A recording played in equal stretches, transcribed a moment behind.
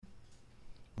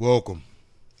Welcome.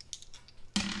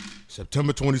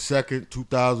 September 22nd,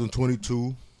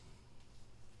 2022.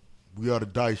 We are the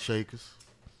Dice Shakers.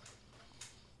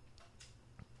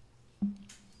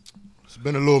 It's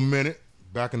been a little minute.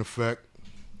 Back in effect.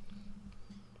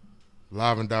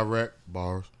 Live and direct.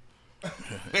 Bars.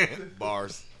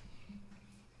 Bars.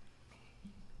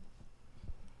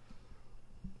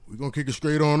 We're going to kick it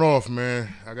straight on off, man.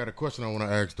 I got a question I want to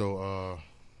ask, though.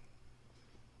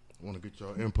 I want to get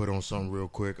y'all input on something real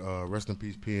quick. Rest in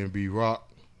peace, PNB Rock.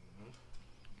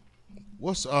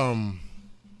 What's the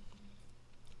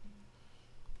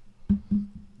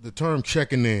term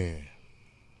checking in?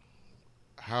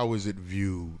 How is it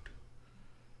viewed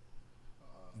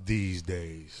these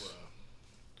days? Well,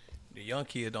 the young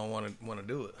kid don't want to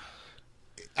do it.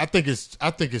 I think it's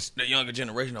The younger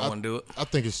generation don't want to do it. I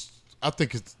think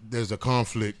it's there's a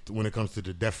conflict when it comes to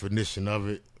the definition of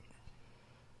it.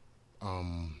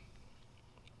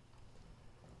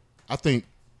 I think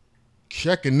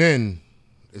checking in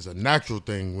is a natural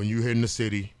thing when you're in the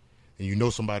city and you know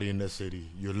somebody in that city.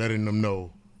 You're letting them know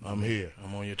I'm here.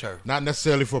 I'm on your turf. Not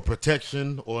necessarily for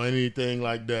protection or anything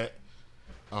like that.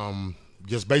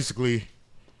 Just basically,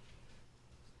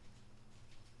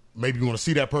 maybe you want to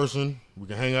see that person. We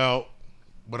can hang out,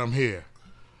 but I'm here.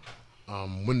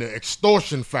 When the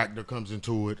extortion factor comes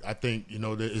into it, I think,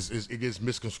 it gets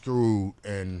misconstrued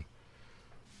and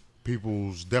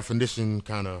people's definition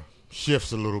kind of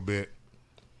shifts a little bit.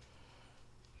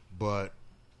 But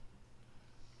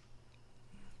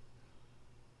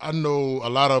I know a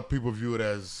lot of people view it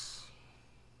as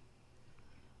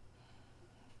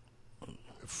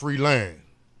free land.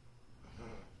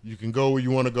 You can go where you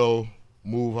want to go,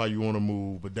 move how you want to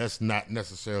move, but that's not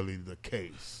necessarily the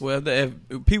case. Well, if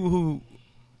people who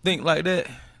think like that,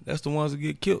 that's the ones that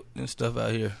get killed and stuff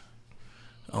out here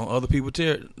on other people's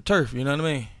turf. You know what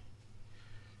I mean?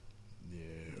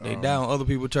 They die on other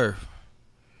people's turf.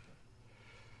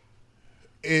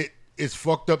 It's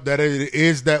fucked up that it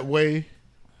is that way,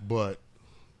 but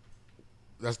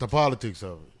that's the politics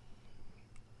of it.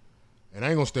 And I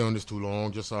ain't gonna stay on this too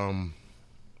long. Just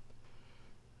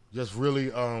really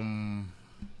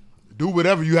do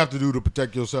whatever you have to do to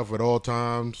protect yourself at all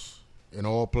times, in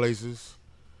all places.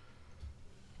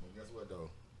 Well, guess what though?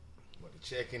 What, the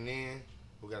checking in,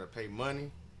 who gotta pay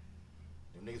money?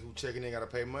 Them niggas who checking in gotta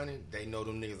pay money. They know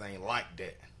them niggas ain't like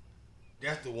that.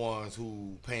 That's the ones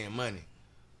who paying money.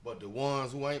 But the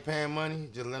ones who ain't paying money,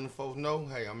 just letting folks know,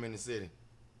 hey, I'm in the city.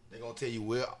 They gonna tell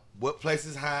you what place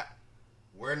is hot,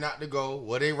 where not to go,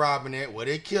 where they robbing at, where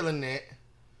they killing at,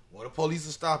 where the police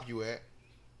will stop you at.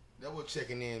 That's what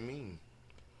checking in mean.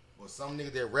 But some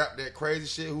niggas that rap that crazy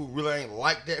shit who really ain't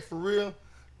like that for real,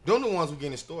 them the ones who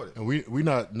getting started. And we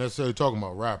not necessarily talking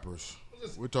about rappers.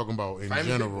 We're talking about in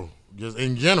general. People. Just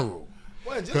in general.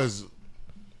 Because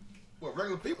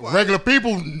regular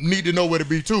people need to know where to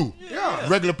be too. Yeah.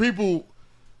 Regular people,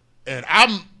 and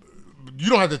you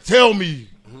don't have to tell me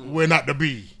where not to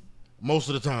be most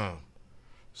of the time.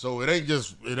 So it ain't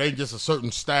just a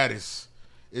certain status.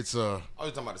 It's Oh,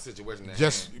 you're talking about the situation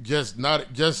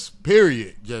at just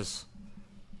period. Just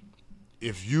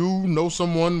if you know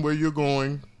someone where you're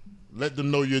going, let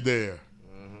them know you're there.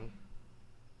 Mm-hmm.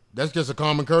 That's just a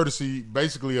common courtesy,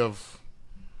 basically, of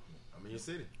I'm in your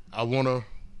city. I wanna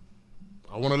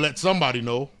let somebody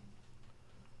know.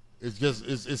 It's just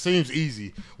it seems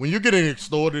easy when you're getting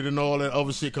extorted and all that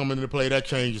other shit coming into play. That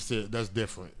changes it. That's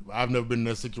different. I've never been in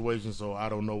that situation, so I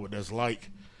don't know what that's like.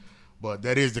 But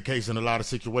that is the case in a lot of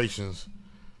situations.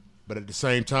 But at the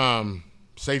same time,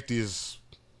 safety is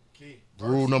Key.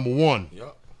 rule number one.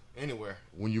 Yup. Anywhere.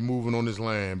 When you're moving on this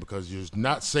land, because you're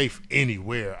not safe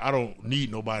anywhere. I don't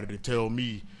need nobody to tell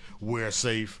me where's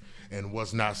safe and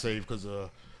what's not safe, because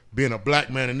being a black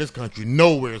man in this country,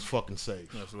 nowhere is fucking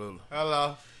safe. Absolutely.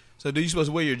 Hello. So, do you supposed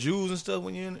to wear your jewels and stuff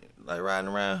when you're like riding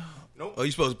around? Nope. Or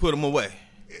you supposed to put them away?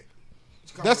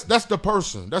 That's the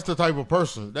person. That's the type of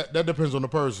person. That depends on the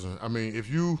person. I mean, if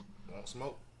you Won't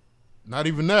smoke. not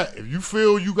even that, if you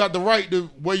feel you got the right to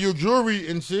wear your jewelry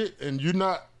and shit, and you're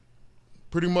not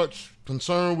pretty much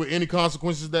concerned with any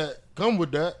consequences that come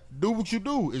with that, do what you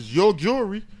do. It's your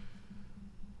jewelry,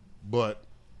 but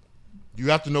you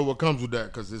have to know what comes with that,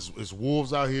 because it's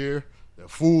wolves out here, there are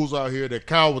fools out here, there are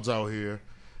cowards out here,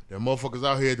 there are motherfuckers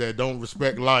out here that don't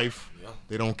respect life. Yeah.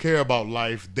 They don't care about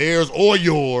life, theirs or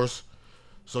yours.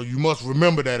 So you must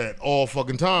remember that at all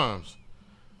fucking times.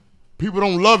 People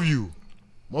don't love you.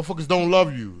 Motherfuckers don't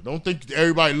love you. Don't think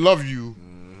everybody love you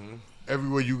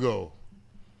everywhere you go.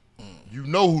 You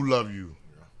know who love you.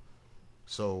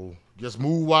 So just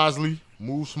move wisely,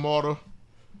 move smarter.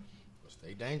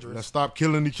 Stay dangerous. Let's stop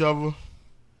killing each other.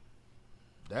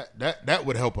 That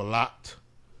would help a lot.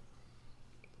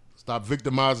 Stop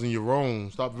victimizing your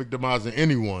own. Stop victimizing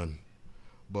anyone.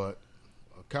 But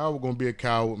a coward gonna be a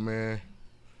coward, man.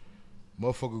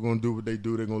 Motherfucker gonna do what they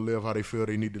do. They gonna live how they feel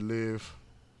they need to live.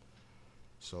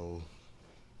 So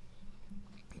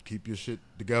keep your shit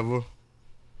together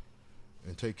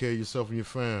and take care of yourself and your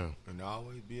fam. And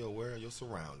always be aware of your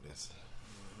surroundings.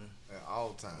 At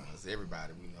all times.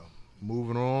 Everybody we know.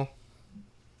 Moving on.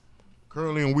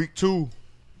 Currently in week 2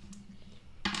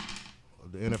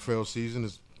 of the NFL season.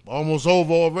 It's almost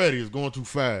over already. It's going too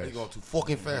fast. They going too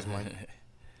fucking fast, man. They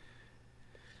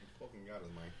fucking got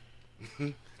us,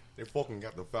 man. They fucking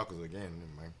got the Falcons again,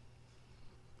 man.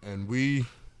 And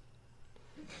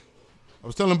I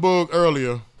was telling Boog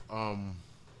earlier, from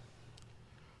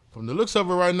the looks of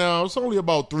it right now, it's only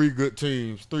about 3 good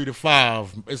teams, 3 to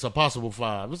 5. It's a possible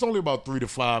 5. It's only about 3 to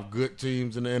 5 good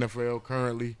teams in the NFL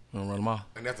currently. You want to run them off?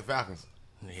 And that's the Falcons.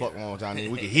 Yeah. Fuck on time, nigga.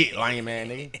 We can hit lame man,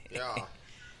 nigga. Yeah.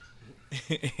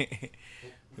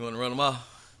 You want to run them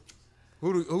off?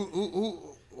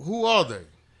 Who are they?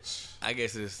 I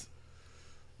guess it's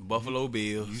Buffalo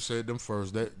Bills. You said them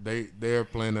first. They're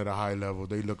playing at a high level.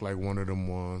 They look like one of them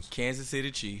ones. Kansas City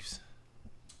Chiefs.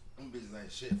 Them bitches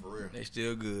ain't shit for real. They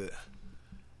still good.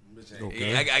 Them bitches ain't,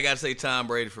 Okay. I gotta say Tom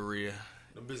Brady for real.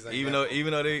 them bitches ain't Even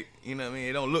though they, you know what I mean,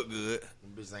 they don't look good.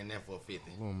 them bitches ain't there for a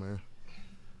 50. Come on, man.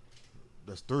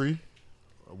 That's 3.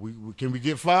 We can we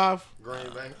get 5? Green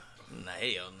Bay. Nah,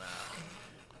 hell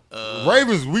nah.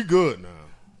 Ravens, we good now.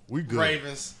 We good.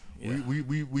 Ravens. Yeah. We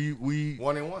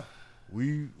 1-1.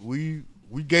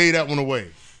 we gave that one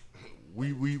away.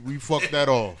 We fucked that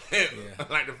off.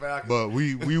 Like the Falcons. But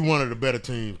we one of the better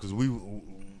teams because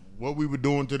what we were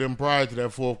doing to them prior to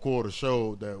that fourth quarter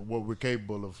showed that what we're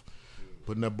capable of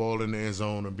putting that ball in the end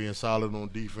zone and being solid on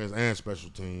defense and special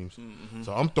teams. Mm-hmm.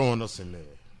 So I'm throwing us in there.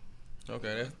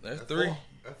 Okay, that's 3.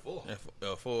 That's 4. That's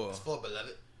 4. That's 4,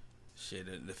 beloved. Shit,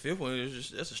 the 5th one is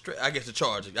just that's a straight. I guess the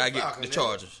Chargers. I get Falcons, the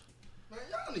Chargers. Man,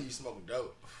 y'all need you smoking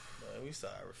dope. Man, we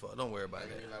sorry for. Don't worry about Like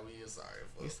that. we is sorry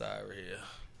for. We sorry here.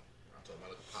 I'm talking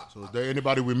about the pop. So is there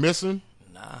anybody we missing?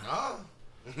 Nah, Nah.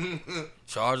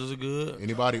 Chargers are good.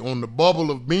 Anybody on the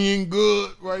bubble of being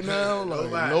good right now?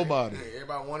 Like nobody.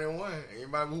 Everybody 1-1.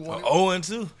 Everybody who 1-1.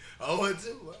 0-2.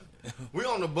 0-2. We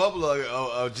on the bubble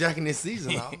of jacking this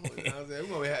season. You know what I'm saying? We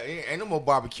gonna ain't no more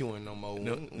barbecuing no more.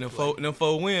 Them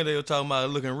 4 wins they were talking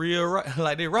about looking real right,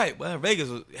 like they right. But Vegas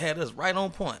had us right on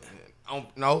point.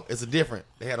 No, it's a different.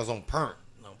 They had us on perm.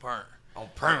 No perm. On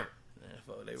perm.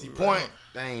 They See, were point, right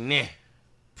they ain't there.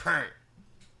 Perm.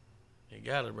 on. You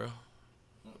got it, bro.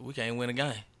 We can't win a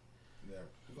game. Yeah.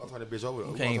 We gonna turn that bitch over.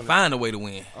 We can't find a way to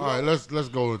win. All right, let's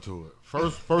go into it.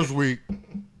 First week,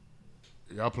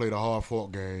 y'all played a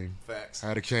hard-fought game. Facts.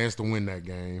 Had a chance to win that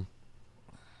game.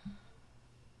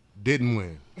 Didn't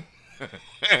win.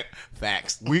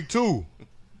 Facts. Week 2,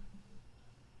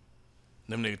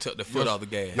 Them niggas took the foot off the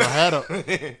gas. y'all had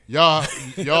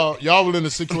a y'all were in a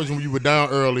situation where you were down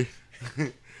early,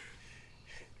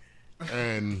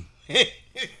 and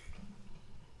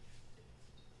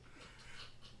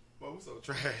Boy, we so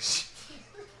trash.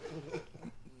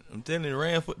 I'm telling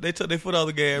you, they took their foot off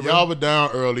the gas, bro. y'all were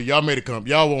down early. Y'all made a come.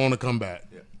 Y'all were on a comeback.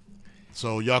 Yeah.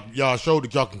 So y'all showed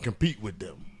that y'all can compete with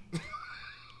them.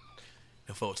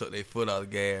 The folks took their foot off the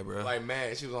gas, bro. Like,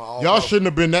 man, she was on all Y'all four. shouldn't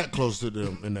have been that close to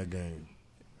them in that game.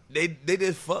 They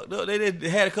just fucked up. They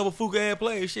had a couple fluke ass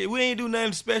plays. Shit, we ain't do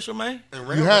nothing special, man. And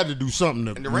You had to do something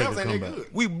to and the make Rams a ain't that comeback.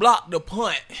 good. We blocked the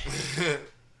punt. The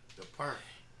perm.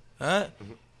 Huh?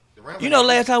 The Rams You ain't know, that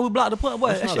last time we blocked the punt, what?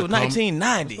 That's That not shit was a com-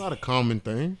 1990. It's not a common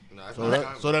thing. good. Nah, it's So not that,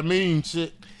 common. so that means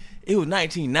shit. It was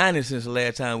 1990 since the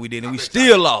last time we did it, and we bet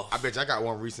still I lost. bet you I got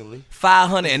one recently.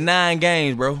 509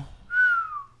 games, bro.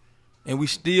 And we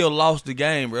still lost the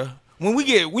game, bro. When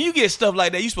you get stuff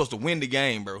like that, you supposed to win the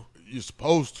game, bro. You're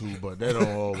supposed to, but they don't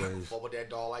always. What with that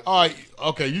dog like? All right,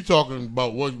 okay. You talking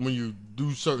about when you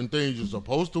do certain things you're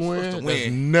supposed to win? to That's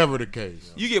win. never the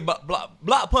case. You get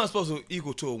block punt supposed to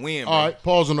equal to a win, bro. All right,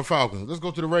 pause on the Falcons. Let's go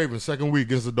to the Ravens. Second week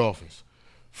against the Dolphins.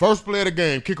 First play of the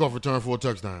game, kickoff return for a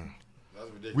touchdown. That's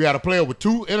ridiculous. We had a player with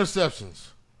 2 interceptions.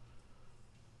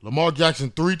 Lamar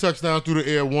Jackson 3 touchdowns through the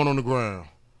air, 1 on the ground.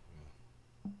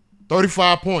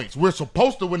 35 points. We're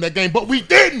supposed to win that game, but we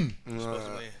didn't. Supposed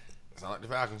to win. Sound like the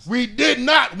Falcons. We did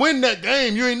not win that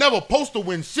game. You ain't never supposed to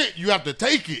win shit. You have to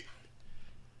take it.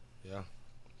 Yeah.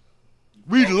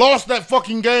 We lost that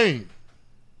fucking game.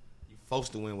 You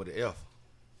supposed to win with the F.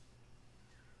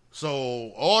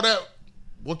 So all that,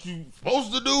 what you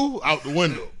supposed to do, out the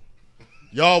window.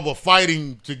 Y'all were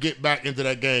fighting to get back into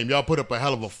that game. Y'all put up a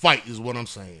hell of a fight, is what I'm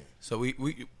saying. So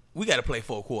we got to play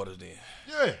 4 quarters then.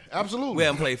 Yeah, absolutely. We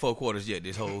haven't played 4 quarters yet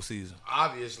this whole season.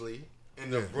 Obviously,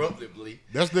 and abruptly.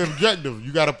 That's the objective.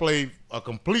 You got to play a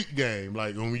complete game.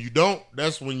 Like when you don't,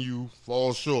 that's when you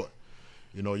fall short.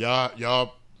 You know,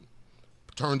 y'all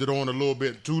turned it on a little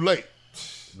bit too late.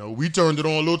 We turned it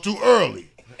on a little too early.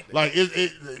 Like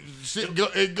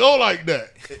it go like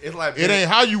that. It's like it ain't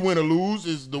how you win or lose.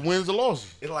 It's the wins or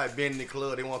losses. It's like being in the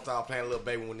club. They want to start playing Lil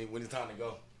Baby when it's time to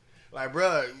go. Like,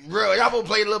 bro, y'all supposed to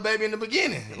play Lil Baby in the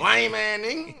beginning. Lame man,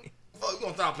 nigga. Fuck, you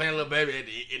gonna start playing Lil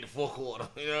Baby in the 4th quarter.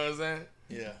 You know what I'm saying?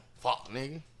 Yeah. Fuck,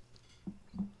 nigga.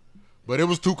 But it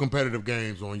was 2 competitive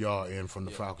games on y'all end from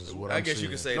the Falcons. Is what I I'm guess saying. you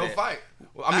could say No that. fight.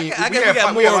 Well, I mean, I guess we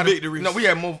got more victories. No, we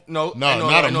had more. No,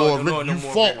 not a more. You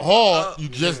fought hard. You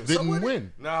just So didn't what?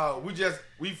 win. No,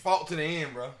 we fought to the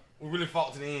end, bro. We really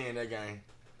fought to the end that game.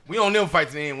 We don't never fight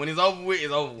to the end. When it's over with,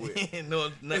 it's over with.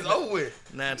 It's over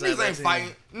with. 9 times Niggas ain't out of 10.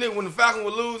 fighting. Nigga, when the Falcons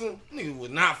were losing, niggas was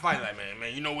not fighting. Like,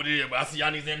 man, you know what it is, but I see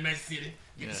y'all niggas in Manchester City.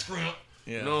 Get the scrimp.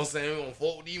 Yeah. You know what I'm saying? We gonna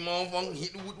fuck with these motherfuckers,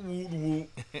 hit the whoop.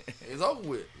 It's over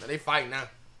with. Now they fight now.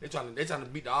 They trying to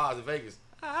beat the odds in Vegas.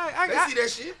 They see that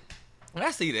shit.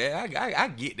 I see that. I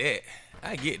get that.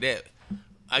 I get that.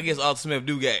 I guess Arthur Smith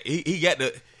do got he got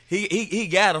the he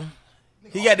got him.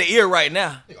 He got the ear right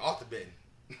now. Nigga off the betting.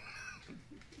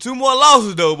 2 more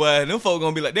losses though, boy. Them folks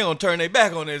gonna be like they gonna turn their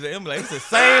back on this. They gonna be like it's the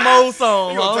same old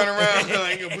song. You gonna huh? turn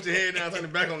around, you gonna put your head down, turn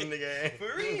it back on the nigga ass.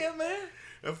 For real, man.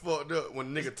 That fucked up.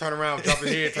 When the nigga turn around, drop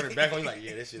his head, turn it back on, you like,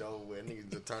 yeah, that shit over with.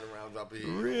 Nigga just turn around, drop his head.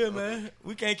 For real, man.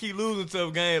 We can't keep losing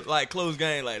tough games like close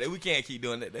games like that. We can't keep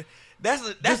doing that.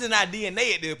 That's in our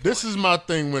DNA at this point. This is my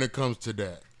thing when it comes to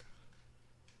that.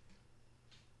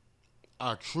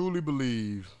 I truly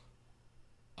believe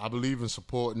in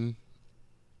supporting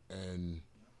and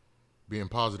being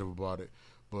positive about it,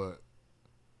 but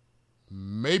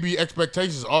maybe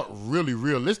expectations aren't really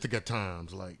realistic at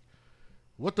times. Like,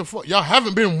 what the fuck? Y'all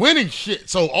haven't been winning shit,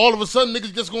 so all of a sudden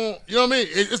niggas just going, you know what I mean?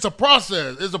 It's a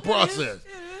process. It's a process.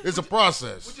 It's a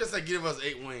process. We just say give us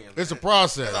 8 wins. It's a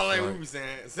process. That's all like, we be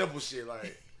saying. Simple shit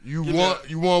like. You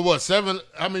won what? 7?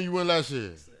 How many you won last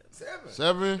year?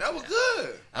 7. That was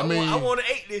good. I mean, I want an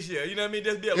 8 this year. You know what I mean?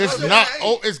 Just be a it's little not. bit.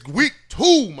 Oh, it's week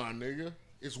 2, my nigga.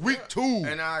 It's week 2.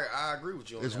 And I agree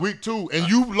with you on It's that. week 2, and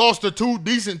you lost to 2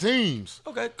 decent teams.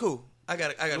 Okay, cool. I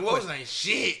got a New Orleans question. ain't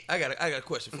shit. I got a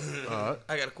question for you. All right.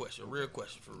 I got a question. A real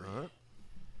question for real. All right.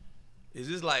 Is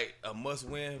this like a must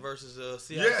win versus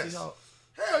Seahawks? Yes. Seahawks?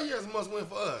 Hell yeah, it's a must win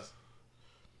for us.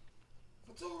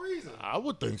 For 2 reasons. I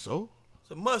would think so.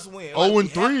 It's a must win.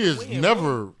 0-3 is win,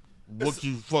 never bro. what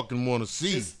you fucking want to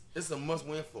see. It's a must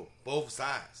win for both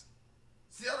sides.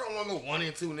 See, I don't want to go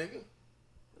 1-2, nigga.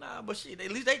 Nah, but shit,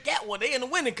 at least they got one. They in the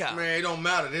winning column. Man, it don't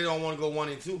matter. They don't want to go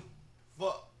 1-2.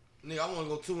 Fuck, nigga, I want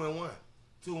to go 2-1.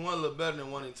 2-1 a little better than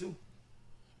 1-2.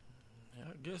 Yeah,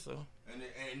 I guess so.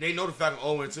 And they know the fact of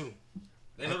 0-2.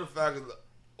 They know the fact of the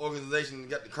organization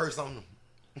got the curse on them.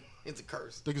 It's a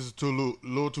curse. I think it's too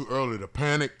little too early to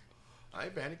panic. I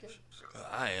ain't panicking.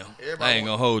 I am. Everybody I ain't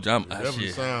gonna hold you. I'm definitely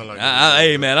shit. sound like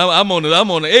Hey man, I'm on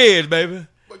the edge, baby.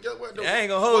 But guess what, though? I ain't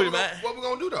gonna hold you, man. What we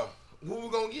gonna do, though? Who we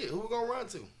gonna get? Who we gonna run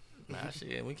to? Nah,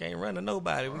 shit, we can't run to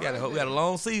nobody. We got a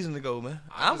long season to go, man.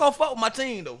 I'm gonna fuck with my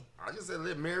team though. I just said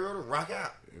let Mariota rock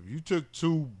out. If you took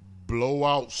 2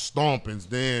 blowout stompings,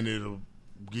 then it'll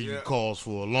give you cause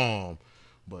for alarm.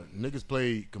 But niggas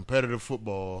played competitive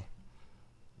football,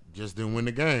 just didn't win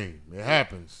the game. It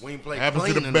happens. We ain't played It happens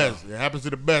to clean the enough. best. It happens to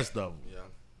the best of them. Yeah.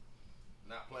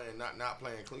 Not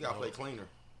playing clean. You gotta play cleaner.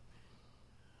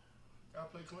 Gotta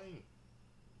play clean.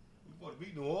 We supposed to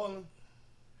beat New Orleans.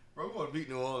 Bro, we supposed to beat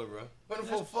New Orleans, bro. But the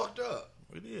folks fucked up.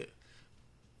 We did.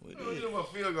 We did a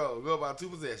field goal. Go about 2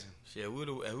 possessions. Shit,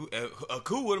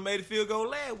 Aku would have made a field goal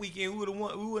last weekend. We would have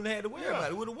won. We wouldn't have had to worry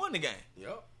about it. We would have won the game.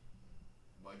 Yep.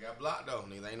 But got blocked though.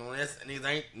 Niggas ain't on that.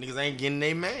 Niggas ain't getting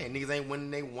they man. Niggas ain't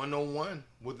winning they 1-on-1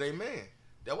 with they man.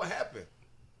 That what happened.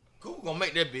 Cool gonna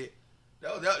make that bit.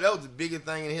 That was the biggest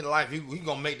thing in his life. He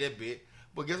gonna make that bit.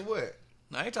 But guess what?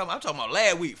 No, I'm talking about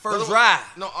last week, first drive.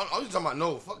 No, I'm just talking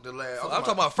about fuck the last. I'm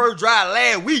talking about first drive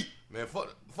last week. Man, fuck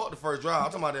the first drive.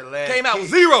 I'm talking about that last. Came out kick. with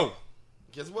 0.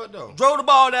 Guess what though? Drove the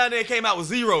ball down there, came out with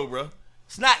 0, bro.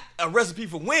 It's not a recipe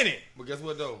for winning. But guess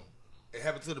what though? It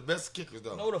happened to the best kickers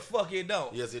though. No, the fuck it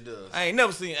don't. Yes, it does. I ain't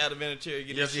never seen Adam Vinatieri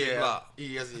get this shit blocked.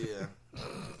 Yes, yeah.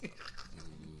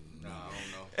 No, I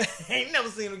don't know. Ain't never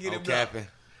seen him get I'm it blocked. capping.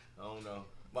 I don't know.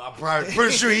 But I'm probably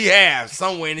pretty sure he has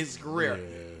somewhere in his career.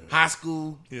 High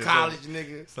school, college,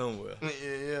 nigga. Somewhere.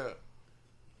 Yeah.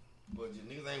 But your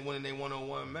niggas ain't winning their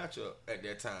 1-on-1 matchup at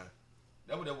that time.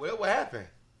 That what happened.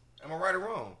 Am I right or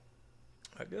wrong?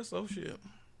 I guess so, shit. You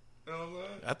know what I'm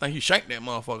saying? I think he shanked that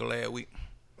motherfucker last week.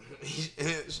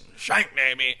 Shank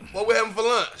that bitch. What we having for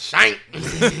lunch? Shank.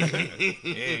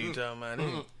 Yeah, you talking about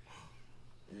it.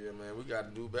 Yeah, man, we got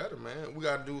to do better, man. We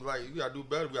got to do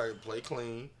better. We got to play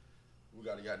clean. We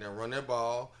got to goddamn run that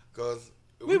ball because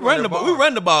We run the ball. We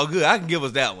run the ball good. I can give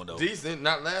us that one though. decent.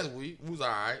 Not last week. We was all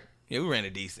right. Yeah, we ran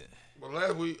it decent. But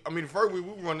last week, the first week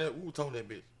we run that. We told that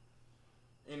bitch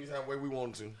anytime way we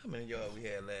wanted to. How many yards we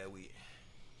had last week?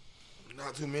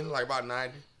 Not too many, like about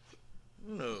 90.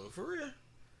 No, for real.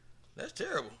 That's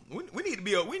terrible. We need to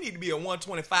be a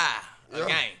 125 a Yeah.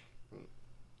 game.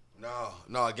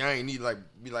 No, a game need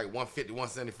be like 150,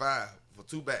 175 for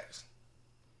two backs.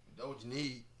 That's what you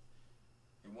need.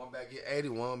 And one back get 80,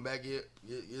 one back get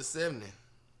 70.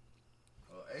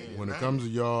 Or 80, When it 90. comes to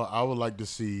y'all, I would like to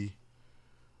see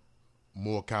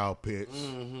more Kyle Pitts.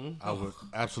 I would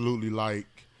absolutely like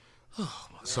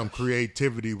some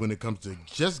creativity when it comes to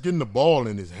just getting the ball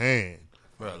in his hand.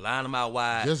 Bro, line him out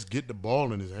wide. Just get the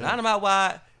ball in his hand. Line him out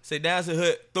wide. Say down to the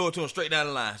hood. Throw it to him straight down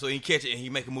the line so he can catch it and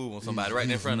he make a move on somebody right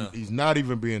there in front of him. He's not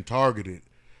even being targeted.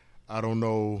 I don't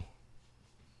know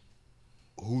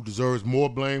who deserves more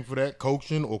blame for that,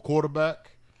 coaching or quarterback,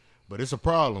 but it's a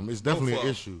problem. It's definitely an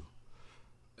issue.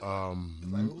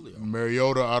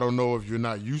 Mariota, I don't know if you're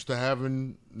not used to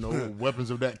having weapons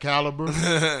of that caliber,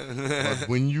 but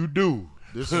when you do,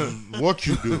 this is what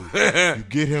you do. You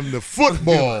get him the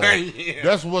football. Yeah.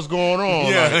 That's what's going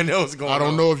on. Yeah, Like, I know what's going on. I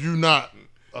don't know if you're not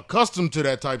accustomed to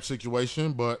that type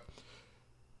situation, but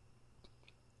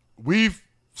we've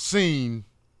seen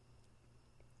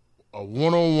a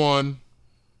one-on-one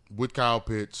with Kyle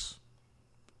Pitts.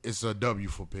 It's a W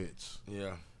for Pitts.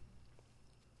 Yeah.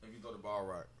 If you throw the ball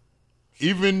right.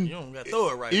 Even You don't got to throw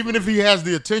it right. if he has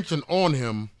the attention on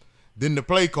him, then the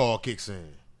play call kicks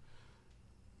in.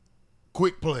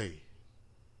 Quick play.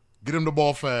 Get him the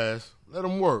ball fast. Let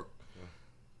him work.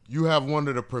 You have one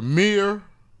of the premier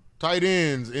tight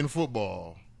ends in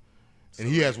football. And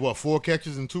he has, 4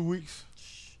 catches in 2 weeks?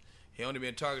 He only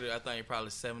been targeted, I think, probably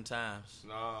 7 times.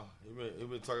 Nah, he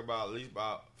been talking about at least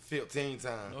about 15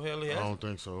 times. No hell he I hasn't. don't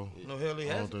think so. No hell he I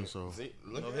don't hasn't. think so. See,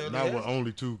 look No at hell it. he Not with hasn't.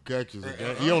 only 2 catches. A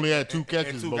game. He only had 2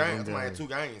 catches. And 2 both games. of them Somebody had games. 2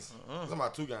 games. Talking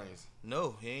about 2 games.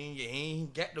 No, he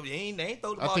ain't got the. They ain't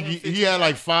throw the I ball. think in he 15 had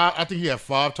like times. 5. I think he had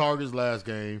 5 targets last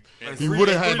game. And He three- would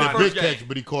have and had three the the big first game. catch,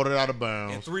 but he caught it out of And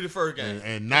bounds. 3 the first game.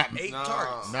 And not 8 Nah.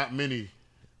 targets. not many.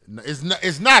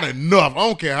 It's not enough. I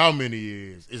don't care how many he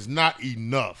is. It's not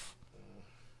enough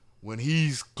when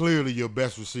he's clearly your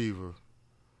best receiver.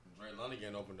 Drake London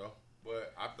getting open though,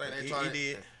 but I think they He trying.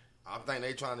 did. I think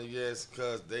they trying to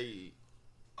because they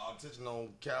are attention on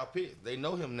Kyle Pitts. They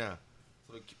know him now,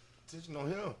 so the attention on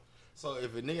him. So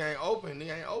if a nigga ain't open,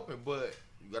 nigga ain't open. But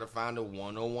you gotta find the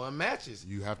one-on-one matches.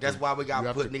 You have to- That's why we got you to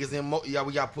have put to- niggas in.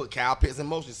 We got to put Kyle Pitts in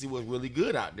motion. See what's really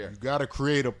good out there. You got to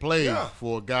create a play Yeah.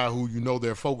 for a guy who you know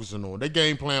they're focusing on. They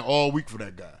game plan all week for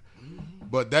that guy,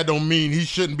 but that don't mean he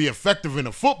shouldn't be effective in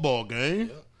a football game.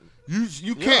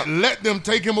 You can't let them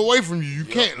take him away from you. You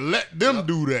can't let them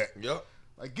do that. Yep.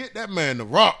 Like, get that man the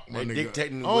rock, my They nigga.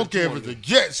 dictating I what don't care you if wanna it's a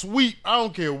jet sweep. I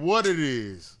don't care what it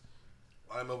is.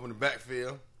 I'm up in the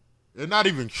backfield. They're not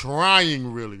even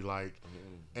trying really. Like,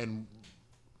 and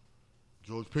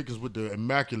George Pickens with the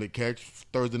immaculate catch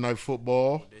Thursday Night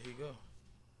Football, There he go.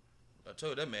 I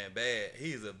told you that man bad.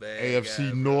 He's a bad AFC guy,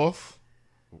 bro. North,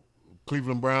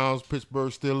 Cleveland Browns,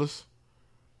 Pittsburgh Steelers.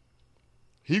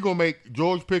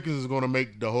 George Pickens is gonna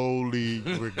make the whole league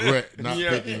regret not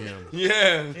picking him.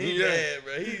 Yeah. He bad,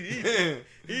 bro.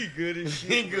 He good as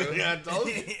shit, bro. I told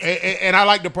you. And I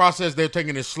like the process. They're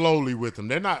taking it slowly with him.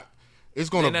 They're not. It's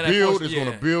gonna They're not build. forced- It's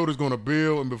gonna yeah. build. It's gonna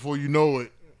build, and before you know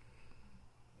it,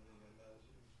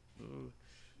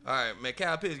 All right, man.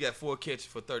 Kyle Pitts got 4 catches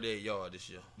for 38 yards this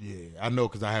year. yeah, I know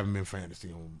because I haven't been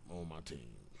fantasy on my team.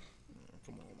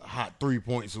 Come on, a hot 3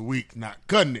 points a week, not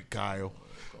cutting it, Kyle.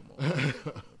 Come on,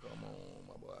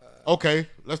 my boy. Okay,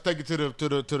 let's take it to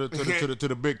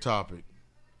the big topic.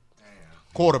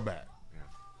 Quarterback.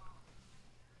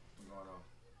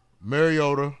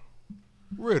 Mariota,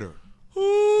 Ritter.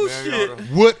 Ooh, Mariota.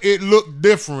 shit. Would it look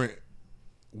different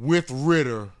with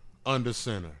Ritter under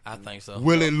center? I think so.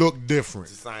 Will it look different?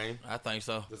 The same. I think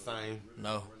so. The same.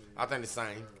 No. I think the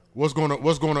same. What's gonna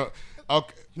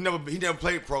okay, He never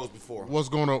played pros before. what's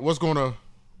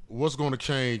gonna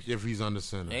change if he's under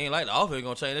center? It ain't like the offense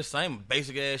gonna change. This same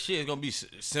basic ass shit. It's gonna be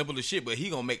simple as shit, but he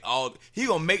gonna make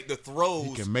the throws.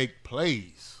 He can make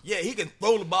plays. Yeah, he can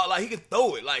throw the ball. Like, he can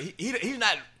throw it. Like, he's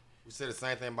not. We said the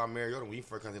same thing about Mariota when he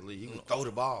first came to the league. He could throw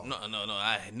the ball. No.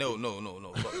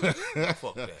 No. Fuck that.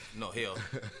 Fuck that. No hell.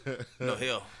 No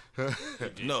hell.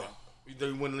 No. You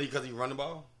think he win the league because he run the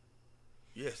ball?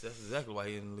 Yes, that's exactly why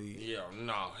he in the league. Yeah,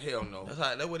 no, hell no.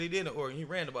 That's what he did in Oregon. He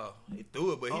ran the ball. He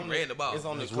threw it, but he ran the ball. It's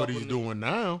on That's the what he's doing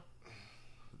now.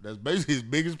 That's basically his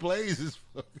biggest plays. Is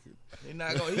He's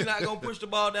not gonna push the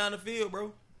ball down the field,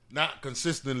 bro. not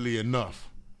consistently enough.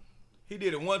 He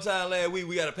did it one time last week.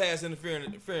 We got a pass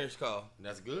interference call.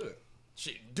 That's good.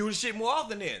 Shit, do the shit more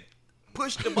often then.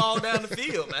 Push the ball down the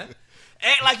field, man.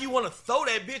 Act like you want to throw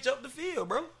that bitch up the field,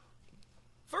 bro.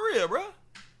 For real, bro.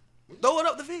 Throw it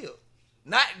up the field.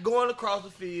 Not going across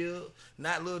the field,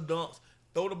 not little dunks.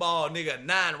 Throw the ball, nigga,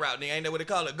 9 route, nigga. Ain't that what they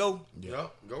call it? Go. Yeah,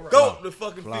 go right. Go up the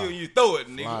fucking Fly. field and you throw it,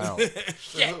 Fly nigga.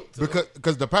 Shit.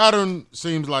 Because the pattern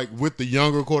seems like with the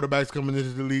younger quarterbacks coming into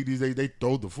the league these days, they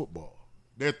throw the football.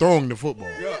 They're throwing the football.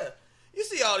 Yeah. You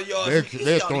see all the yards. They're You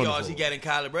see all throwing the the yards he football. got in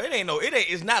college, bro.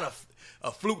 It's not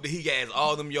a fluke that he has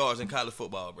all them yards in college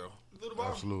football, bro.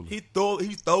 Absolutely. He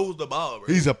throws the ball, bro.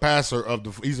 He's a passer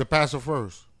he's a passer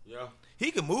first. Yeah. He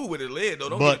can move with his leg though.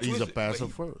 Don't But get it he's a twisted. passer But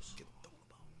he first. can throw the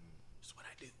ball. That's what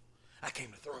I do. I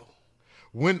came to throw.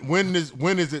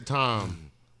 When is it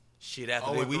time? Shit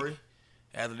after 0 that and week. 3.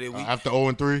 After that week. After 0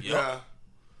 and 3? Yeah.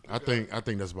 I think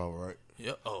that's about right.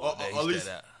 Yep. Or, Oh, or he at least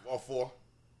said that. or 4.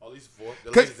 At least 4.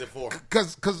 The latest at 4.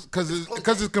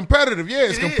 Because it's competitive. Yeah,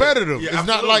 it's It is. competitive. Yeah, it's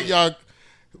not like absolutely. y'all.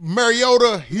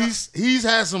 Mariota, he's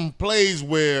had some plays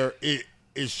where it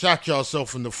shot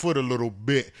yourself in the foot a little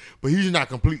bit, but he's not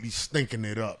completely stinking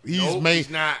it up. He's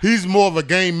not. He's more of a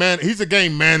game man. He's a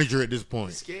game manager at this point.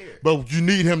 He's scared. But you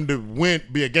need him to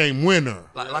be a game winner.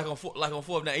 Like on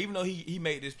fourth down. Even though he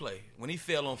made this play, when he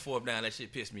fell on fourth down, that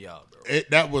shit pissed me off, bro.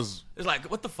 That was. It's like,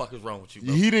 what the fuck is wrong with you,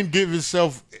 bro? He didn't give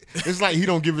himself. It's like he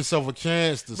don't give himself a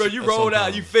chance to. Bro, you rolled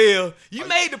out, you fell, you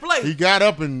made the play. He got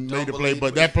up and made the play, believe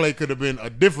but me. that play could have been a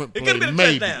different It play. could have been a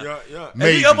maybe. touchdown. Yeah. If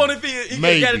Maybe. he up on the field, he could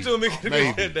have got it Maybe. to him. It could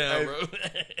have been a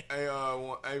Maybe.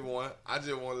 touchdown, bro. Hey, one. I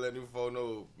just want to let them folks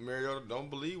know, Mariota, don't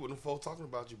believe what them folks talking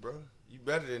about you, bro. You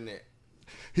better than that.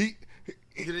 He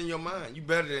Get in your mind. You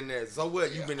better than that. So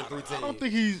what? You've been to 3 teams. I don't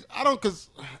think he's. I don't because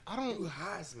I You don't.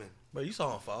 Heisman. Bro, you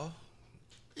saw him fall.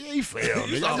 Yeah, he failed.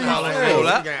 You nigga. saw I him think fall he on the failed.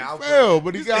 rollout. He failed,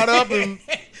 but he got up and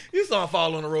You saw him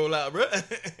fall on the rollout, bro.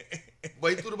 But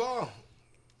he threw the ball.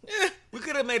 Yeah, we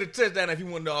could have made a touchdown if he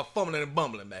wasn't all fumbling and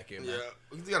bumbling back here, man.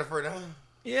 Yeah. He got a first down.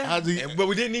 Yeah. How's he- But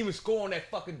we didn't even score on that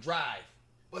fucking drive.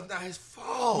 But it's not his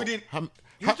fault. We didn't. How-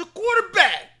 He was a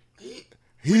quarterback. He,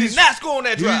 he's Did not score on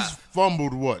that he's drive.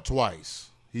 fumbled what twice.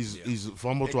 He's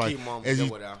fumbled They twice. keep him on As he,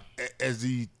 double down.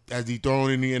 as he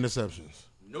thrown any interceptions.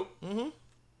 nope. Mm-hmm.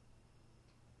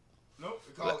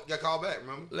 Nope. Got called back,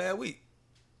 remember? Last week,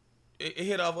 it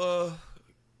hit off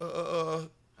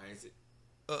I ain't see.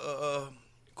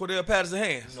 Cordell Patterson's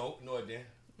hands. No, it didn't.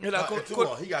 Hit out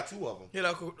He got 2 of them. Hit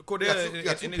out Cordell He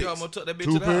got two and he picks. almost took that bitch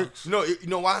 2 to the house. picks. No, you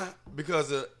know why?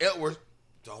 Because Edwards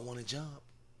don't want to jump.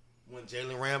 When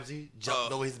Jalen Ramsey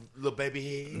jumped over his little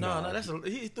baby head. No,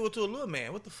 he threw it to a little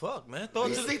man. What the fuck, man? Throw it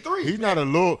He's to the, C3. He's not a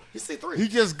little. He's C3. He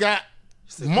just got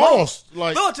mossed.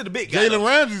 Like throw it to the big guy. Jalen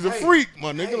Ramsey's a freak,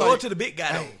 my nigga. Throw it Like to the big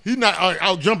guy. though. he's not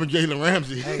out jumping Jalen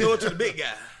Ramsey. Throw it to the big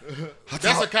guy.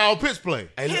 That's a Kyle Pitts play.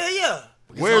 Yeah.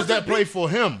 Where's that play for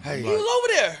him? Hey. He was over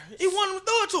there. He wanted to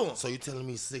throw it to him. So you telling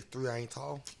me 6'3" I ain't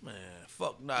tall? Man,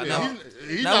 fuck nah. Yeah, Nah.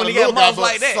 he's Now not when a he little got guy, mossed but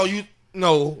like that. So you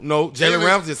no. Jalen Jalen-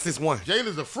 Ramsey is 6'1".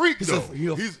 Jalen's a freak though.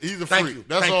 He's a Thank freak. you.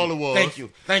 That's Thank all you. it was. Thank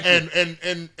you.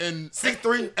 And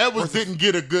 6'3" Edwards versus- didn't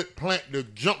get a good plant to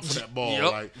jump for that ball.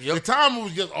 Yep, Like yep. the timing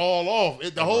was just all off.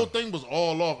 The whole thing was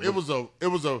all off. It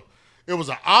was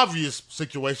an obvious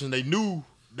situation. They knew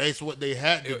that's what they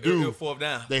had to It do. was fourth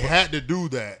down. They had to do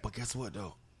that. But guess what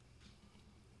though?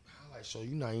 Highlight show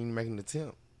you not even making the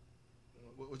attempt.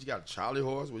 What you got, a Charlie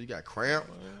horse? What you got, cramp?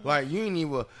 Like you ain't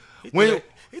even He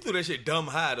threw that shit dumb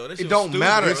high though. That shit It don't was stupid.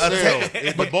 matter. It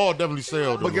sailed. The ball definitely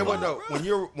sailed. But though. get what though?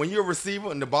 When you're a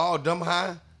receiver and the ball dumb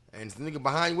high and this nigga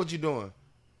behind you, what you doing?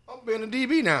 I'm being a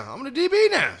DB now. I'm the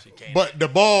DB now. But the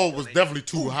ball was definitely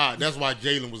too high. That's why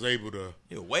Jalen was able to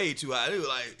It was way too high. It was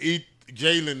like eat.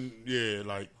 Jalen, yeah,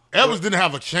 like Edwards didn't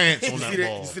have a chance on that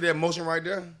ball. You see that motion right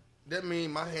there? That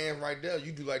mean my hand right there.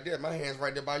 You do like that. My hand's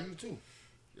right there by you too.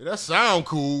 Yeah, that sound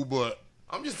cool, but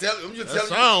I'm just telling you.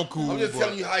 sound cool, I'm just but-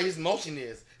 telling you how his motion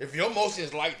is. If your motion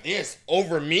is like this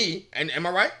over me, and am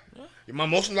I right? Yeah. If my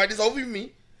motion like this over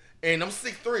me, and I'm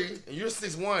 6'3", and you're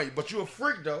 6'1", but you're a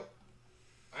freak though.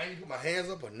 I ain't put my hands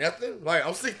up or nothing. Like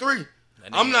I'm 6'3".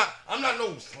 I'm not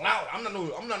no slouch. I'm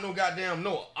not no goddamn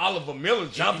no Oliver Miller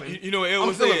jumping. you know what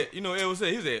Edwards said. You know what Edwards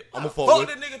said. He said, I'm a fuck forward.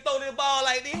 that nigga throw that ball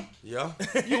like this. Yeah,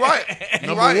 you right. You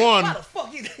number right. one, Why the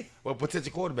fuck he? Well,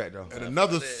 potential quarterback though. and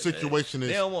another situation They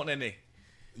is don't want that nigga.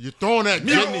 you're throwing at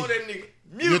You don't Jalen. want that nigga.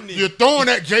 Mutiny. You're throwing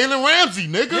at Jalen Ramsey,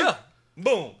 nigga. Yeah.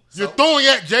 Boom. You're throwing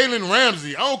at Jalen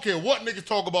Ramsey. I don't care what niggas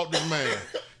talk about this man.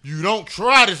 You don't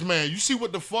try this man. You see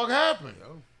what the fuck happened.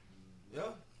 Yeah.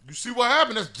 You see what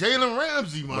happened? That's Jalen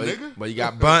Ramsey, my nigga. But you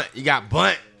got bunt. You got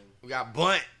bunt. You got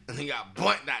bunt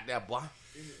out there, boy.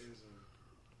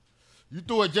 You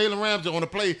threw at Jalen Ramsey on a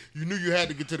play, you knew you had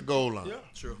to get to the goal line. Yeah,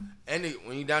 true. And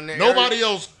when you down there, Nobody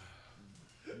else.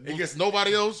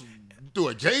 Nobody else. You threw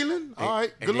at Jalen. All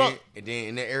right. Good luck. And then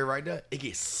in that area right there, it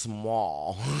gets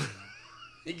small.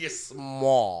 It gets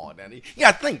small. Down there. You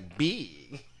gotta think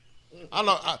big. I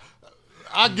know.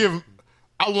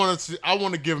 I want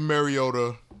to give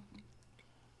Mariota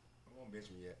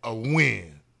a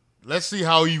win. Let's see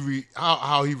how he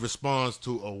responds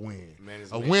to a win.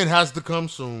 Win has to come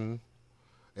soon.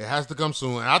 It has to come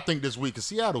soon. And I think this week, because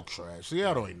Seattle trash.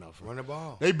 Seattle ain't nothing. Run the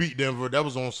ball. They beat Denver. That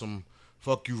was on some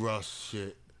fuck you Russ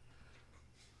shit.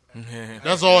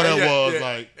 That's all that was.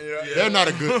 They're not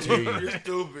a good team. You're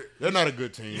stupid. They're not a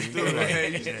good team. You're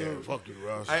stupid. Fuck you,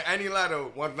 Russ. I ain't even lie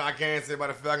though. One thing I can say about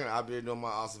the Falcons, I've been doing my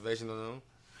observation on them.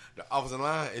 The offensive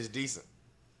line is decent.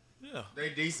 Yeah. They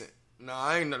decent. No,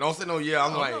 I ain't. Don't say no. Yeah,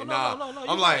 I'm like, no,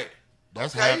 I'm like,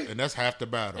 that's okay. that's half the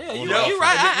battle. Yeah, you're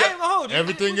right. I ain't gonna hold you.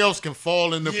 Everything else can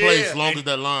fall into place as long as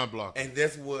that line block. And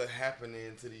that's what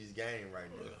happening to these games right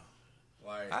now.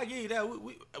 Like, I give you that.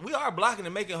 We are blocking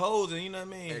and making holes, and you know what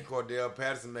I mean. And Cordell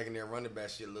Patterson making that running back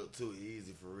shit look too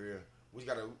easy for real. We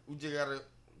just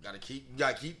gotta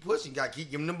keep pushing. Gotta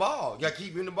keep giving the ball. Gotta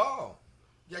keep giving the ball.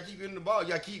 You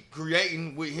gotta keep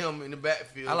creating with him in the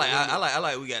backfield. I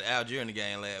like we got Algier in the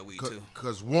game last week too.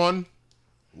 Cause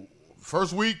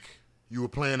first week you were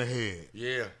playing ahead.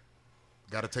 Yeah.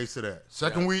 Got a taste of that.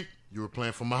 Second week you were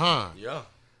playing from behind. Yeah.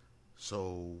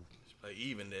 So play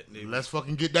even that. Let's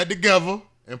fucking get that together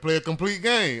and play a complete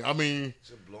game. I mean,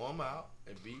 just blow them out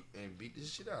and beat this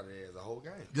shit out of there as a whole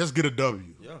game. Just get a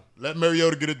W. Yeah. Let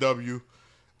Mariota get a W,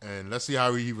 and let's see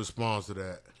how he responds to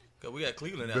that. Cause we got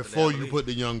Cleveland after before that, you put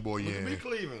the young boy We in. beat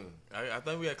Cleveland. I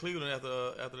think we got Cleveland after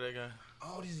that game.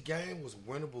 All these games was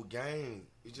winnable games.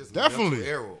 It's just Definitely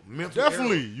mental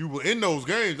error. You were in those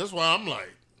games. That's why I'm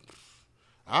like,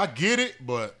 I get it,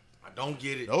 but I don't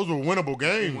get it. Those were winnable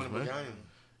games, man.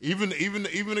 Even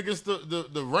against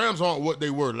the Rams aren't what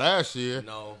they were last year.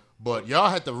 No. But y'all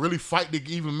had to really fight to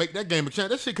even make that game a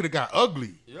chance. That shit could have got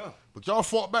ugly. Yeah. But y'all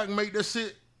fought back and made that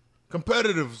shit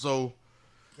competitive. So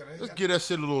let's give that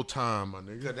shit a little time, my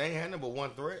nigga. Because they ain't had number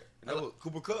one threat. That was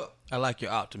Cooper Kupp. I like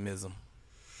your optimism.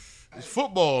 It's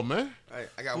football, man.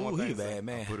 I got one thing. He a bad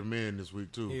man. I put him in this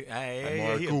week too. He a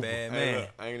bad man. Hey,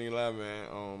 I ain't even lie,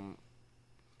 man.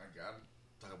 I gotta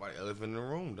talk about the elephant in the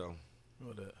room though.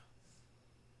 What that?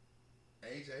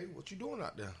 AJ, what you doing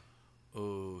out there?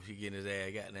 Oh, he getting his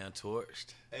ass goddamn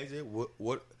torched. AJ,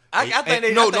 what? I think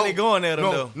they going at him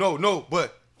though. No.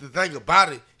 But the thing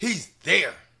about it, he's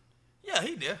there. Yeah,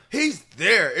 he there. He's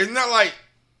there. It's not like,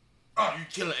 oh, you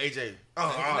killing AJ.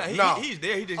 No, he's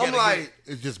there. He just I'm like,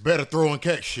 it's just better throw and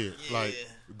catch shit. Yeah. Like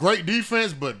great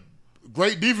defense, but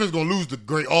great defense gonna lose the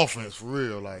great offense for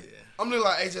real. Like I'm just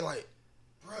like AJ, like,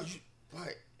 bro, you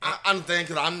like. I understand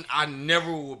because I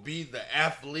never will be the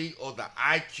athlete or the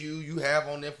IQ you have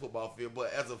on that football field.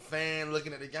 But as a fan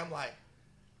looking at the game, I'm like,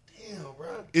 damn,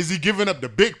 bro. Is he giving up the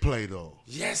big play though?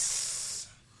 Yes.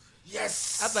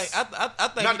 I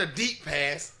think not the deep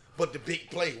pass, but the big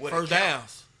play. First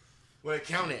downs. Where it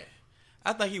count at.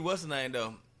 I think he was the name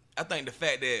though. I think the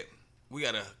fact that we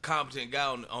got a competent guy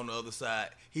on the other side,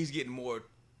 he's getting more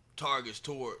targets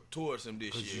towards him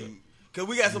this year. Cause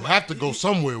we got some. You have to go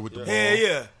somewhere with the ball.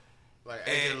 Yeah. Like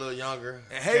AJ a little younger.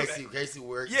 And Casey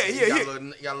works. Yeah. He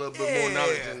got a little bit more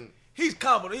knowledge than. He's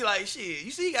confident. He like shit.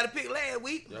 You see, he got a pick last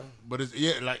week. Yeah. But it's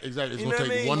exactly. It's You gonna know what I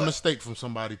take mean? one But- mistake from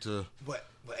somebody to. But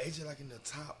AJ like in the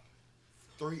top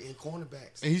 3 in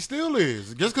cornerbacks. And he still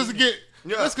is. Just because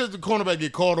the cornerback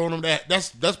get caught on him,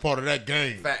 that's part of that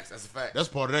game. Facts. That's a fact. That's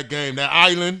part of that game. That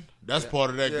island, that's part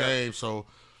of that game. So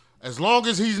as long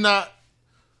as he's not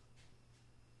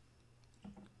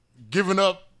giving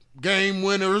up game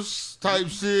winners type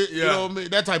shit, you know what I mean?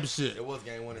 That type of shit. It was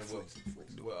game winning with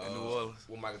New Orleans.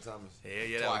 with Michael Thomas.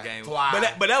 Yeah, that was game.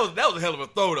 Twice. But that was a hell of a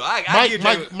throw though. I get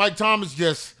that. Mike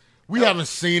Thomas we haven't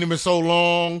seen him in so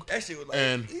long. That shit was like.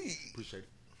 And appreciate it.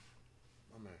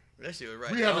 That shit was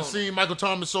right. We haven't seen Michael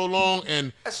Thomas so long,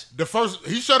 and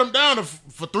he shut him down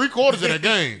for 3/4 of that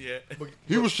game. Yeah.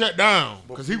 He was shut down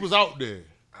because he was out there,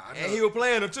 And he was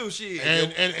playing them too. Shit.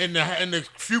 and the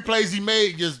few plays he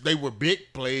made, they were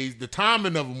big plays. The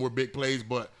timing of them were big plays,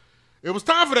 but it was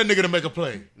time for that nigga to make a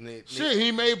play. Shit,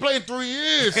 he made a play in 3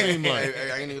 years. Seemed like.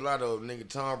 I ain't even lie though, nigga.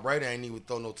 Tom Brady ain't even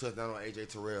throw no touchdown on AJ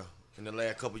Terrell in the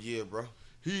last couple years, bro.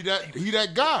 He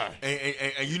that guy.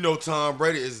 And you know Tom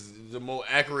Brady is the most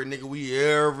accurate nigga we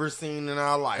ever seen in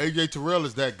our life. AJ Terrell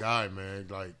is that guy, man.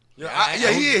 Like, He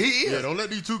is. yeah, don't let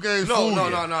these two games No, fool you. no.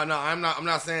 I'm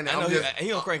not saying that. I know I'm just, he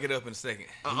gonna crank it up in a second.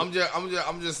 I'm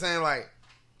just saying like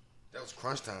that was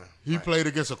crunch time. He Like, played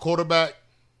against a quarterback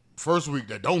first week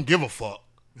that don't give a fuck.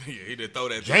 Yeah, he did throw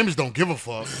that. James don't give a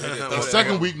fuck. The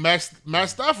second week, Matt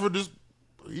Stafford is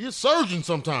he a surgeon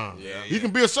sometimes. Yeah, He yeah.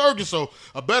 can be a surgeon. So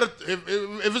a better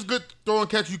if it's good throwing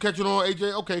catch, you catch it on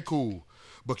AJ. Okay, cool.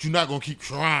 But you're not gonna keep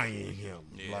trying him.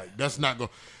 Yeah. Like that's not gonna.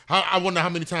 I wonder how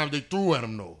many times they threw at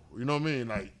him though. You know what I mean?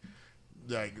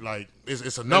 Like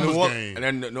it's a numbers game.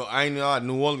 And then, no, I ain't know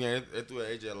New Orleans. They threw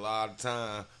at AJ a lot of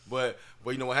time. But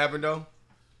you know what happened though?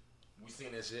 We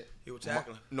seen that shit. He was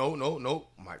tackling. No.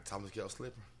 Mike Thomas kept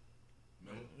slipping.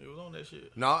 He was on that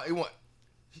shit. No,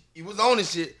 he was on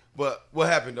this shit. But what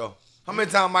happened though? How many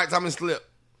times Mike Thomas slipped?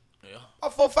 Yeah.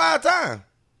 About 4 or 5 times.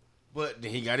 But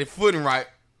then he got his footing right.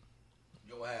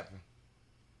 Yo, what happened?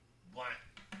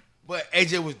 But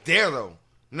AJ was there though.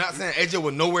 I'm not saying AJ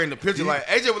was nowhere in the picture. Like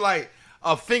AJ was like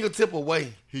a fingertip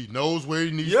away. He knows where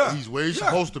he needs. Yeah. He's where he's Yeah.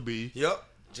 supposed to be. Yep.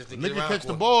 Just to get Nigga around catch the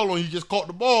for it. ball on you, just caught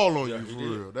the ball on Yeah, you he for did.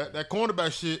 real. That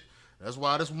cornerback shit. That's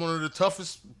why that's one of the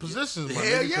toughest positions. My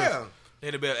Hell nigga, 'cause yeah.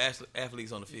 They're the best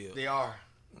athletes on the field. They are.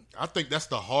 I think that's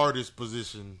the hardest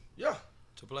position Yeah.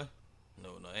 To play? No,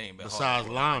 it ain't bad. besides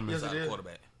linemen. Yes, it Besides is.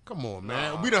 quarterback. Come on,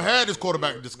 man. We done had this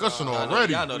quarterback discussion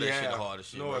already. Y'all know that Yeah. shit the hardest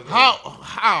shit. No, bro. it's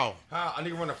How? How? I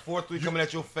nigga run a 4-3 coming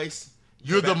at your face.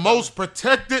 You're the most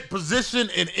protected position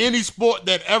in any sport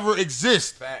that ever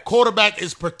exists. Facts. Quarterback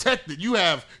is protected. You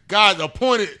have guys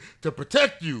appointed to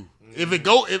protect you. If it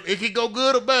can go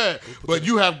good or bad, but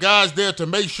you have guys there to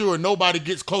make sure nobody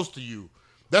gets close to you.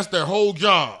 That's their whole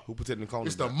job. Who protecting the corner?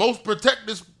 It's the most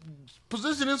protected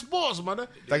position in sports, man.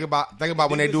 Think about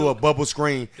when they do a bubble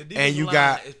screen The and you defensive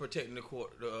got line is protecting the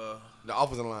court. the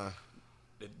offensive line.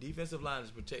 The defensive line is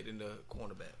protecting the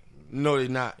cornerback. No, they're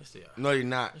not. Yes, they are. No, they're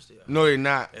not. Yes, they are. No, they're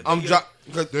not. If I'm they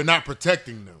because They're not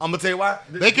protecting them. I'm gonna tell you why.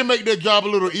 They can make their job a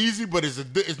little easy, but it's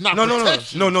not No,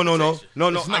 protection. no. It's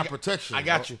not I got- protection, I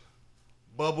got bro. you.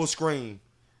 Bubble screen.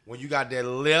 When you got that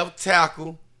left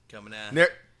tackle, Coming out.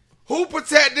 who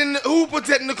protecting the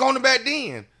cornerback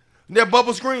then? That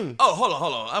bubble screen. Oh, hold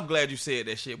on. I'm glad you said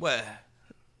that shit. What?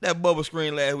 That bubble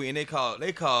screen last week, and they called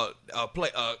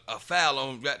a foul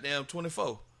on goddamn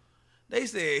 24. They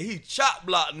said he chop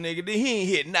blocked the nigga. Then he ain't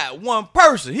hit not one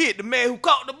person. He hit the man who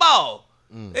caught the ball.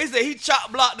 They said he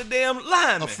chop blocked the damn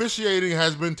lineman. Officiating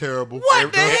has been terrible.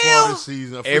 What the Thus hell? far this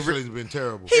season, officiating has been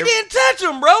terrible. He didn't touch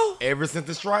him, bro. Ever since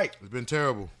the strike. It's been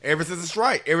terrible. Ever since the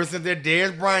strike. Ever since that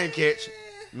Dez Bryant catch.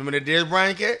 Remember that Dez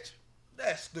Bryant catch?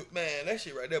 That's stupid, man. That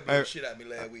shit right there blew Hey. the shit out of me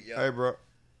last week, y'all. Hey, bro.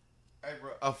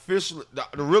 Official,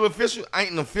 the real official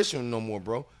ain't an official no more,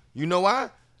 bro. You know why?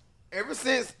 Ever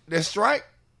since that strike,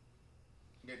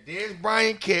 the Dez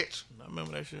Bryant catch, I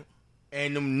remember that shit.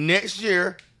 and them next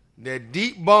year, that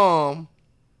deep bomb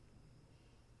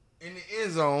in the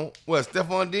end zone, what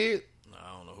Stephon did?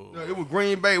 I don't know who. No, it was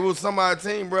Green Bay. It was somebody's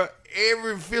team, bro.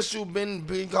 Every official been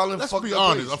calling Let's fucked be up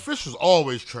honest. plays. Officials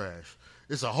always trash.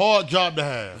 It's a hard job to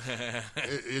have.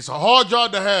 It's a hard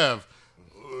job to have.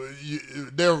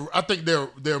 I think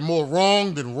they're more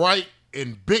wrong than right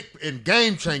in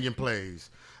game changing plays.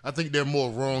 I think they're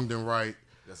more wrong than right.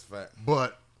 That's a fact.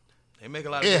 But They make a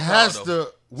lot of it good has calls, though.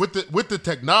 to with the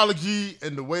technology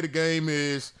and the way the game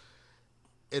is,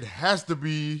 it has to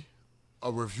be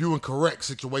a review and correct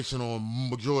situation on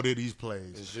majority of these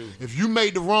plays. It's you. If you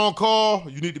made the wrong call,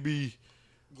 you need to be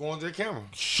Going to the camera.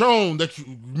 shown that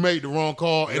you made the wrong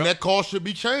call, Yep. and that call should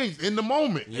be changed in the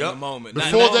moment. In the moment. Not-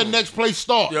 Before not- that next play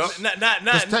starts. Yep. Not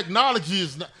Because technology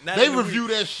is not. not They in the review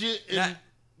week. that shit. And, Not-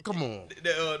 come on.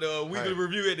 the weekly Right.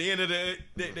 review at the end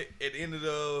of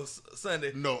the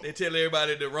Sunday. No. They tell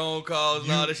everybody the wrong calls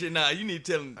and all that shit. Nah, you need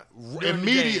to tell them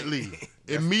Immediately.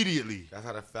 Immediately. That's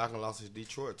how the Falcon lost to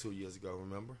Detroit 2 years ago,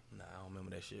 remember? Nah, I don't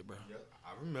remember that shit, bro.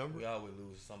 I remember. We always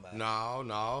lose to somebody.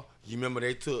 No. You remember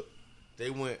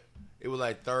it was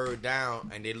like third down,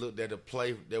 and they looked at the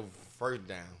play, they were first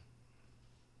down.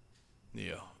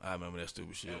 Yeah, I remember that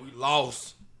stupid shit. And we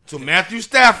lost to Matthew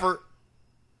Stafford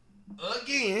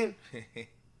again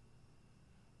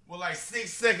with like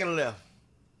 6 seconds left.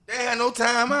 They had no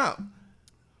timeout.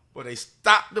 But they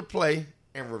stopped the play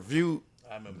and reviewed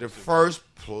I remember the that shit.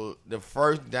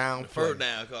 first down play. Third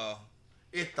down call.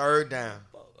 It's third down.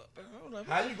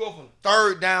 How you go from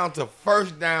third down to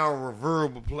first down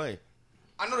reviewable play?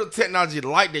 I know the technology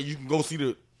like that. You can go see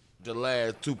the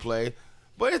last 2 plays,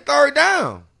 but it's third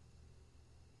down.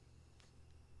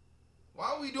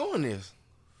 Why are we doing this?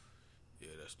 Yeah,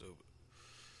 that's stupid.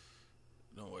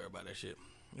 Don't worry about that shit.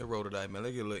 They roll the dice, man.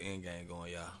 Let's get a little end game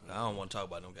going, y'all. I don't want to talk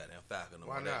about them goddamn Falcons.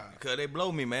 Why not? Because they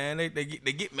blow me, man. They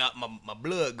get me out my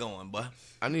blood going, boy.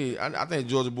 I think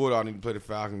Georgia Bulldog need to play the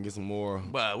Falcons and get some more.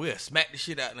 But we'll smack the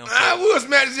shit out of them. We'll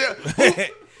smack the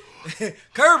shit.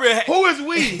 Kirby. Who is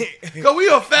we? Cause we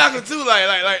a Falcon too.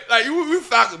 Like we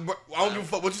Falcon. I don't give a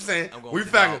fuck what you saying. We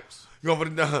Falcon. Dogs. You going for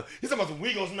the dog. He's talking about some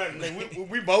we gonna smack. Nigga.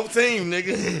 We both team,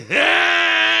 nigga.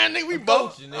 Nigga, we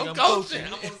both. coaching, nigga. I'm I'm coaching. coaching.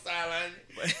 I'm on the sideline.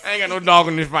 I ain't got no dog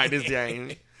in this fight this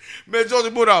game. Man,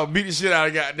 Georgia Bulldog beat the shit out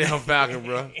of goddamn Falcon,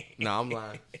 bro. Nah, I'm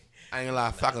lying. I ain't gonna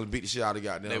lie. Falcons beat the shit out of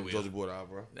goddamn Georgia Bulldog,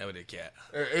 bro. That was the cat.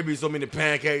 It be so many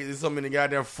pancakes. There's so many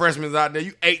goddamn freshmen out there.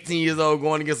 You 18 years old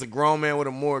going against a grown man with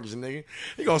a mortgage, nigga.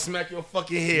 He gonna smack your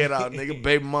fucking head out, nigga.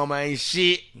 Baby mama ain't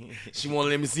shit. She wanna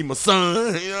let me see my son. You know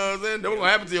what I'm saying? That's what gonna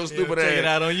happen to your stupid ass. Take it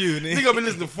out on you, nigga. He gonna be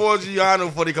listening to 4G. I know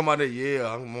before they come out there.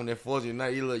 Yeah, I'm on that 4G now.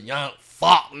 You little young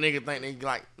fuck nigga think they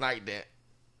like that.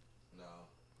 No.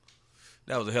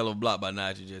 That was a hell of a block by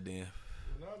Najee just then.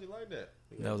 No, you like that.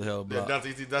 That was a hell of a block.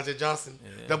 Dante Johnson.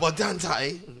 Yeah. That boy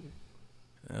Dante.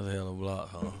 That was a hell of a block,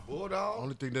 huh? Bulldog.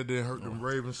 Only thing that didn't hurt them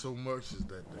Ravens so much is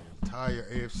that the entire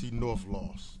AFC North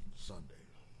lost Sunday.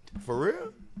 For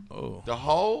real? Oh. The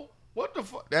whole? What the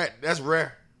fuck? That's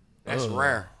rare. That's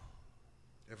rare.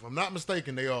 If I'm not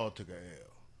mistaken, they all took a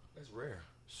L. That's rare.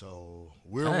 So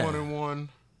we're Damn. 1-1.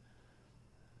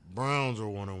 Browns are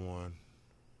 1-1.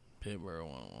 Pittsburgh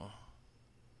 1-1.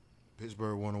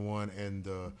 Pittsburgh 1-1, and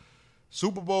the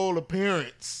Super Bowl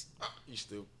appearance You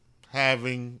stupid.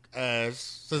 having as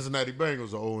Cincinnati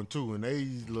Bengals are 0-2, and they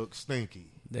look stinky.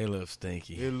 They look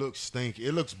stinky. It looks stinky.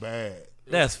 It looks bad.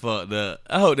 That's fucked up.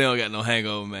 I hope they don't got no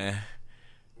hangover, man.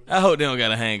 I hope they don't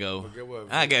got a hangover. But get what,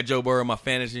 I got Joe Burrow in my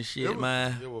fantasy and shit, Get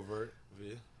man. what, Vert?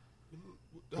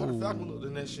 How the Falcons look the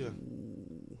next year?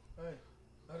 Hey,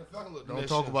 how the Falcons look the Don't next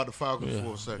talk year? about the Falcons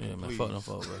for a second, Yeah, man. please. Fuck them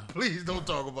folk, bro. Please don't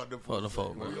talk about them for Fuck a them folk,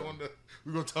 second. bro.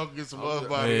 We're going to talk against some Yeah, other Yeah,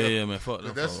 body. yeah, man. Fuck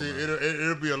them That's folk, it. bro.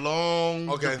 It'll be a long,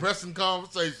 Okay. depressing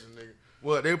conversation, nigga.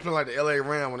 Well, they were playing like the LA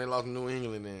Rams when they lost to New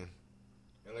England. Then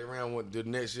LA Rams went the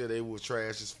next year. They was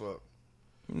trash as fuck.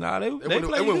 Nah, they went played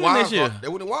good wild this year. card. They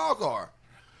went the wild card.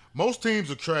 Most teams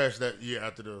are trash that year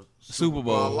after the Super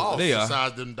Bowl. loss. They are.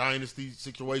 Besides them dynasty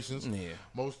situations, Yeah.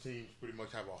 most teams pretty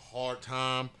much have a hard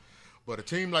time. But a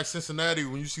team like Cincinnati,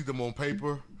 when you see them on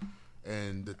paper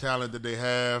and the talent that they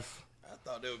have, I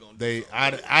thought they were going to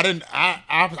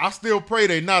I still pray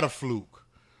they not a fluke.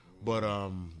 But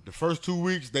the first 2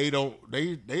 weeks they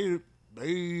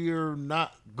are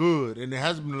not good, and there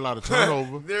hasn't been a lot of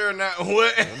turnover. They're not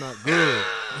what? They're not good.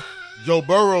 Joe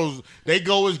Burrow's they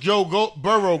go as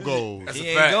Burrow goes. That's He a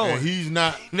ain't fact. going. And he's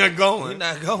not They're going. He's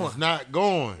not going. he's not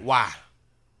going. Why?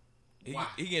 He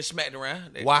getting smacked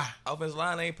around. Why? Offensive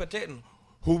line ain't protecting.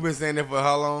 Who been saying that for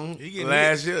how long? He getting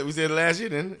Last year. We said last year,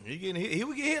 didn't it? He getting hit. He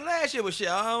would get hit last year, but shit,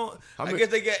 I many- guess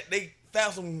they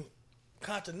found some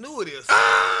continuity or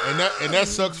something. And that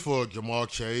sucks for Jamar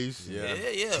Chase, Yeah.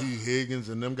 T. Higgins,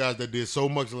 and them guys that did so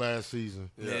much last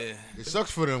season. Yeah. It sucks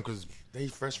for them because They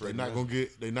frustrated.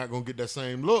 they're not gonna get that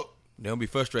same look. They'll be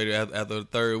frustrated after the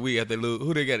third week after they lose.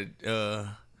 Who they got it?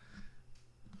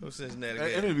 Who Cincinnati got?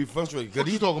 They need to be frustrated. What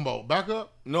you talking about?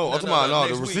 Backup? No, I'm talking no, about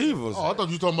next the week. receivers. Oh, I thought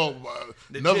you were talking about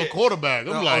The another Jets. quarterback.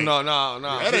 I'm like, no.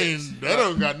 that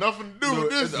don't got nothing to do with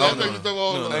this. No, That's no, like you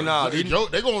talking about. Hey, nah,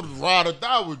 they gonna ride or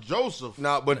die with Joseph.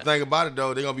 Nah, but the thing about it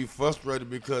though, they're gonna be frustrated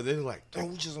because they're like,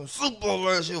 "Damn, we just on Super Bowl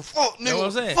last year. Fuck, nigga, what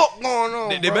I'm saying. fuck going on."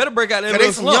 They bro?" better break out that Yeah, they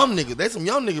little some slump. young niggas. They some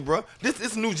young niggas, bro.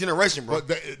 This a new generation, bro.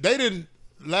 But they didn't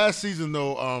last season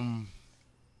though.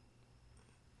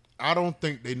 I don't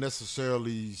think they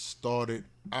necessarily started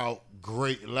out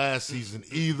great last season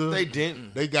either. They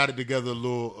didn't. They got it together a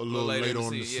little later later in the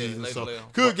on in the season, yeah, season. later, So later.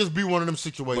 could just be one of them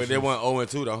situations. But they went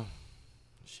 0-2 though.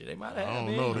 Shit, they might have. I don't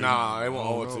man. know. Nah, they went I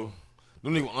don't 0-2. know.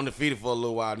 Them niggas were undefeated for a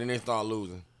little while, then they started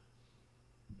losing.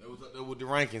 They was up there with the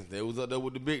rankings. They was up there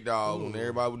with the big dogs when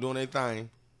everybody was doing their thing.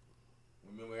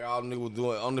 Remember, all them niggas was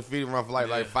doing undefeated run for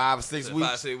like 5 or 6 weeks.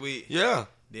 5-6 weeks. Yeah.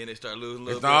 Then they start losing a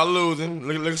They little started losing.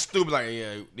 Looking stupid like,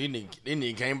 yeah, these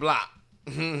niggas can't block.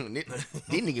 These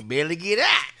niggas barely get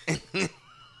out.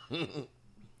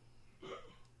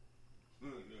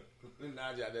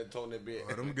 Najee out there toting that bit. All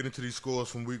right, I'm gonna get into these scores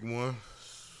from week 1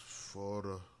 for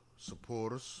the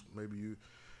supporters. Maybe you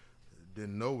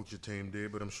didn't know what your team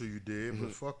did, but I'm sure you did.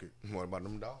 But fuck it. What about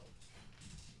them dogs?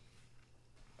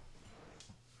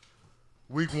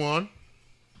 Week 1.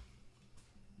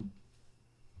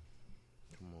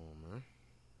 Come on, man.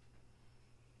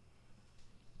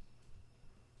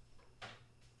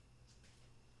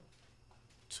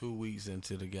 $2 weeks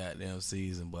into the goddamn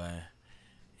season, boy,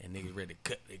 and niggas ready to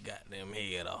cut their goddamn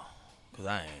head off. Cause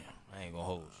I ain't gonna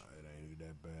hold It ain't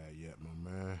that bad yet,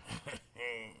 my man. you.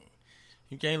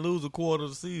 You can't lose a quarter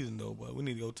of the season though, but we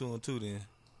need to go 2-2 then.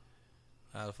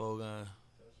 Out of 4 games.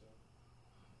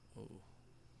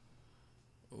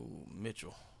 Ooh, Mitch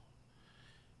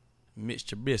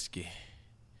Trubisky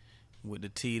with the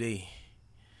TD.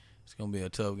 It's gonna be a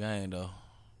tough game though.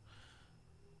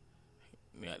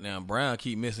 Goddamn Brown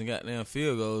keep missing goddamn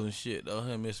field goals and shit though.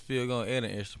 He missed field goal and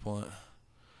an extra point.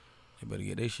 They better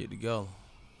get their shit together.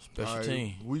 Special All right,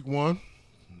 team. Week 1,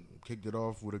 kicked it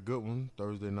off with a good one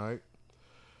Thursday night.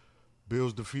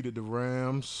 Bills defeated the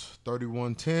Rams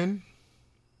 31-10.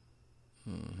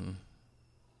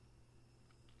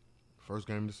 First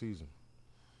game of the season.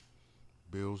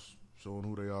 Bills showing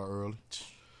who they are early.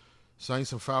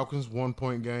 Saints and Falcons,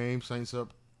 1-point game. Saints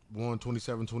up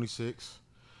 27-26.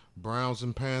 Browns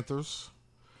and Panthers.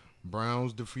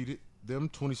 Browns defeated them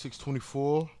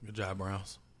 26-24. Good job,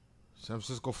 Browns. San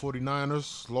Francisco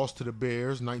 49ers lost to the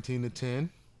Bears 19-10.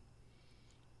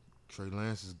 Trey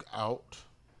Lance is out.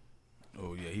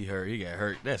 Oh yeah, he hurt. He got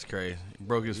hurt. That's crazy. He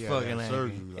broke his He had fucking that ankle.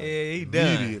 surgery, like, Yeah, he done.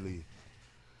 immediately.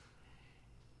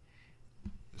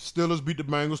 Steelers beat the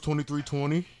Bengals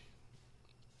 23-20.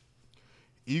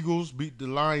 Eagles beat the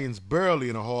Lions barely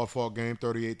in a hard-fought game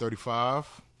 38-35.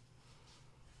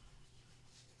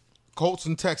 Colts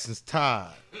and Texans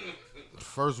tied.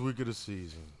 First week of the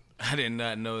season. I did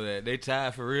not know that. They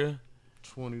tied for real?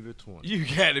 20-20. You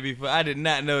got to be. I did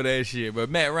not know that shit. But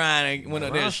Matt Ryan went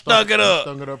up there and stunk it up.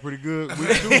 Stunk it up pretty good.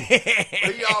 Week 2.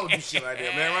 He always do shit like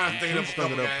that, man. Ryan thinking up a Stunk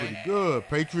couple it up games. pretty good.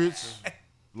 Patriots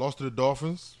lost to the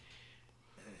Dolphins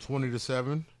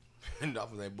 20-7.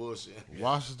 Dolphins ain't bullshit.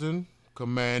 Washington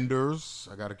Commanders.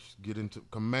 I gotta get into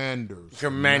Commanders. Who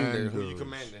you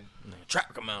commanding?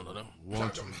 Trap commander,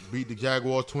 though. Beat the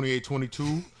Jaguars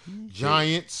 28-22.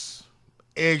 Giants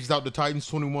edged out the Titans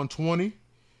 21-20.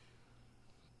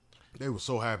 They were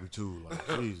so happy too. Like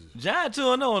Jesus. Giant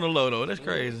 2-0 on the low, though. That's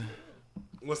crazy.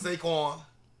 What's Saquon?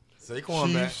 Saquon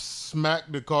Chiefs back.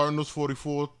 smacked the Cardinals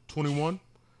 44-21.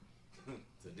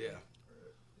 To death.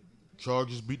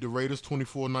 Chargers beat the Raiders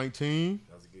 24-19.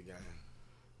 That was a good game.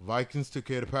 Vikings took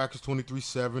care of the Packers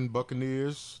 23-7.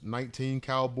 Buccaneers 19.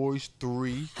 Cowboys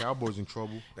 3. Cowboys in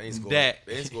trouble. They ain't scored. That-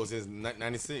 They ain't scored since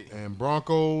 96. And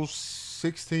Broncos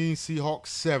 16. Seahawks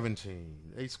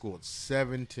 17. They scored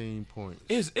 17 points.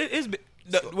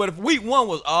 What if week 1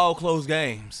 was all close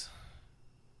games?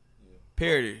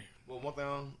 Period. Well, one thing.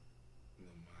 Never mind.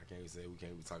 I can't even say we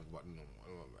can't be talking about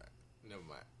Never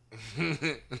mind.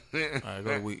 All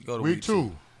right, go to Week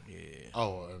 2. Yeah.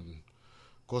 Oh, and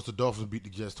of course the Dolphins beat the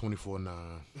Jets 24-9.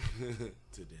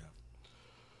 To death.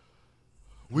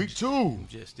 Week 2.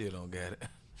 Just still don't get it.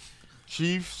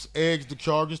 Chiefs edged the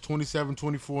Chargers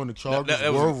 27-24, and the Chargers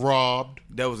that was were a- robbed.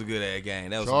 That was a good ass game.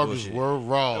 That was some Chargers bullshit. were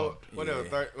robbed.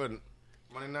 Whatever.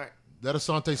 Monday night. That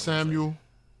Asante Samuel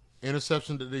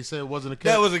interception that they said wasn't a catch.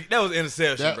 That was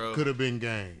interception, that bro. could have been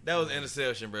game. That was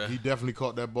interception, bro. He definitely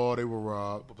caught that ball. They were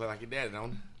robbed. We'll play like your daddy,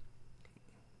 don't he?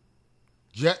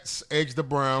 Jets edged the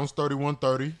Browns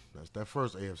 31-30. That's that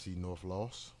first AFC North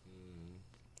loss.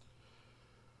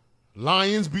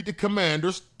 Lions beat the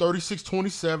Commanders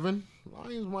 36-27.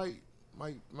 Lions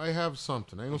might have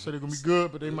something. I ain't gonna say they're gonna be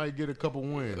good, but they might get a couple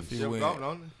wins. few Jared wins. Goff,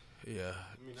 don't he? Yeah.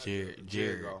 Jared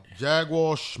Jared. Goff.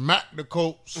 Jaguars smacked the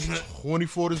Colts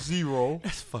 24-0.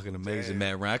 That's fucking amazing,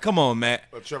 Matt Ryan. Come on, Matt.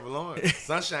 Or Trevor Lawrence.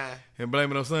 Sunshine. And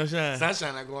blame it on Sunshine.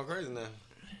 Sunshine not going crazy now.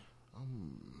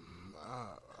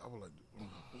 I would like.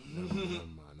 Never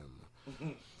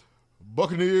mind.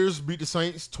 Buccaneers beat the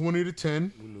Saints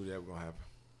 20-10. We knew that was going to happen.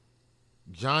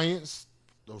 Giants,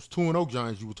 those 2-0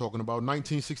 Giants you were talking about,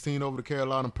 19-16 over the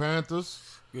Carolina Panthers.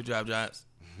 Good job, Giants.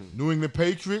 New England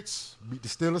Patriots beat the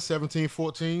Steelers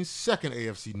 17-14, second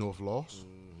AFC North loss.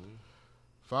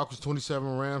 Falcons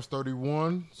 27, Rams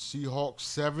 31, Seahawks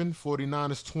 7,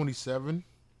 49ers 27.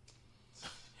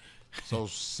 So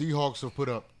Seahawks have put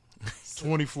up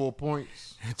 24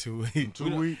 points 2 weeks. in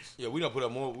 2 weeks. Yeah, we don't put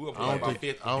up more. We don't put I up don't about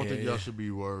think 50. y'all should be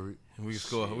worried. We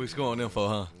score on them for,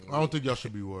 huh? I don't think y'all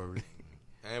should be worried.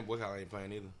 And Boycott ain't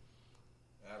playing either.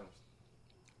 Adams.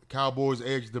 Cowboys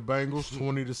edged the Bengals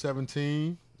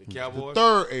 20-17. The Cowboys. The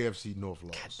third AFC North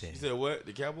loss. You said what?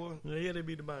 The Cowboys? Yeah, they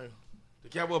beat the Bengals. The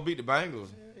Cowboys beat the Bengals.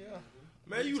 Yeah.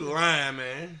 Man, you lying,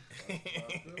 man.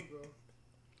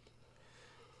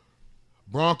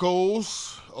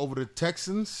 Broncos over the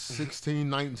Texans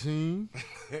 16-19.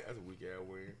 That's a weak ass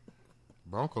win.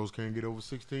 Broncos can't get over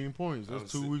 16 points.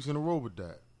 That's I'm 2 weeks in a row with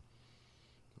that.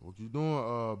 What you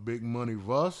doing, Big Money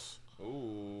Vuss?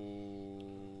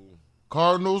 Ooh.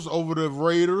 Cardinals over the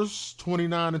Raiders,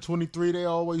 29-23. They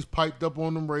always piped up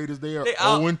on them Raiders. They are They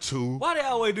out- 0-2. Why they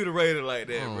always do the Raiders like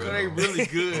that, Oh, bro? They really I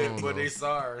good, don't but know. they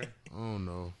sorry. I don't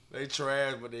know. They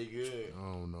trash, but they good. I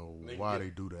don't know They why get- they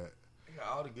do that. They got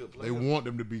all the good They players. want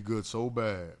them to be good so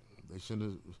bad. They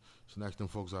shouldn't have snatched them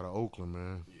folks out of Oakland,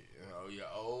 man.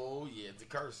 Oh yeah, it's a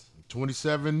curse.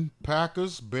 27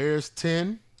 Packers, Bears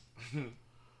 10.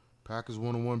 Packers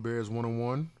 1-1, Bears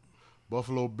 1-1.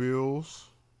 Buffalo Bills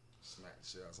Smack the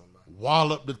shit out of somebody.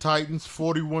 wallop the Titans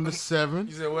 41-7.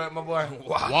 You said what, my boy?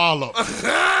 Wow. Wallop.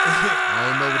 I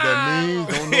don't know what that means.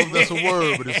 Don't know if that's a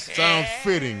word, but it sounds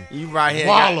fitting. You right here,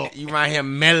 Wallop. you right here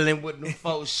meddling with them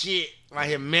folks shit. Right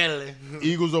here meddling.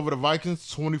 Eagles over the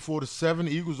Vikings 24-7.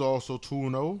 Eagles also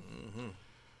 2-0.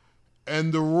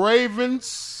 And the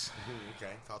Ravens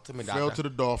Okay, talk to me, fell doctor. to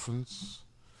the Dolphins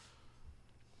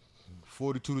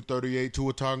 42-38.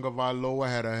 Tua Tagovailoa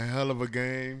had a hell of a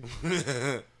game.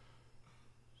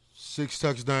 6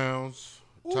 touchdowns.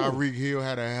 Tyreek Hill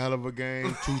had a hell of a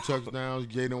game. 2 touchdowns.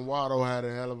 Jaden Waddle had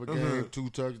a hell of a game. 2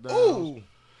 touchdowns. Ooh.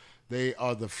 They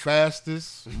are the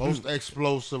fastest, most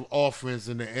explosive offense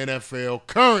in the NFL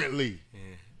currently.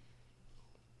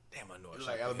 Damn, I know You it's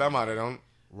like Alabama out there, don't?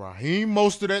 Raheem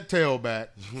Mostert at tailback,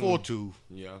 4-2.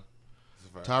 Yeah.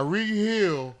 Tyreek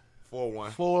Hill,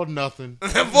 4-1. 4-0.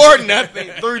 4-0.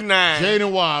 3-9.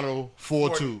 Jaden Waddle,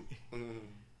 4-2.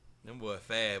 Them boy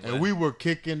fast, And we were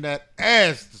kicking that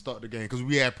ass to start the game because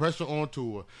we had pressure on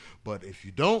Tua. But if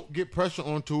you don't get pressure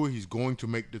on Tua, he's going to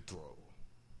make the throw.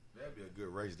 That'd be a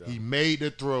good race, though. He made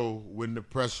the throw when the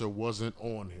pressure wasn't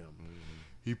on him.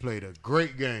 He played a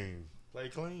great game. Play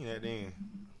clean at the end.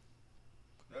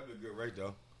 That'd be a good race,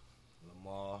 though.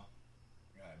 Lamar.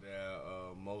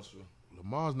 Goddamn, Mostert.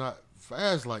 Lamar's not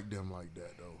fast like them like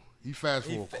that, though. He fast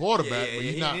for a quarterback, but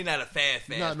he's not. He's not a fast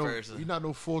He's not no. person. He's not no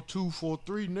 4.2,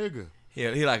 4.3 nigga.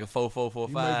 Yeah, he like a 4.4,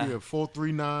 He may be 4.5. a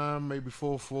 4.39, maybe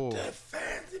 4.4.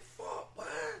 Fancy fuck, man.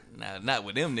 Nah, not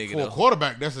with them niggas For a though.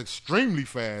 quarterback, that's extremely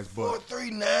fast, but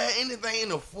 4.39. Anything in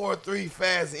the 4.3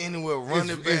 fast anywhere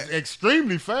running it's back.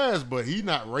 extremely fast. But he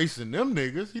not racing them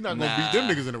niggas. He not gonna beat them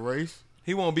Nah. niggas in the race.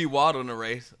 He won't beat Waddle in the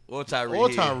race or Tyreek. Or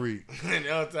Hill. Tyreek. And the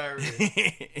other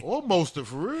Tyreek. Or Mostert,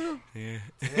 for real.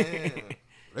 Damn.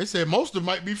 They said Mostert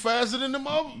might be faster than them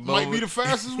other. Might be Mostert. the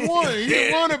fastest one. He's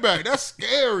a running back. That's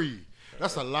scary.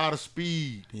 That's a lot of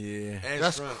speed. Yeah. And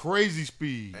That's strength. crazy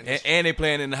speed. And they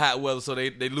playing in the hot weather, so they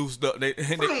loosened up. They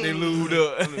lubed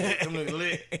up. Them niggas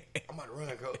lit. I'm about to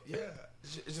run, coach. Yeah.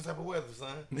 It's your type of weather,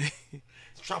 son.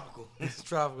 It's tropical. It's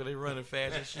tropical. They running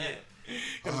fast and shit.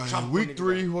 All right, tropical week niggas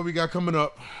 3, what we got coming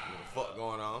up? What the fuck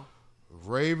going on?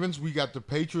 Ravens, we got the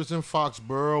Patriots in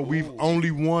Foxborough. We've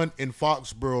only won in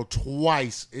Foxborough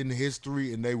twice in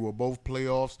history, and they were both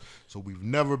playoffs. So we've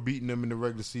never beaten them in the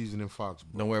regular season in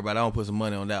Foxborough. Don't worry about it. I don't put some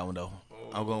money on that one though.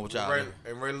 I'm going with y'all.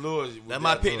 And Ray Lewis. was That's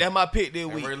my there, pick. too. That's my pick this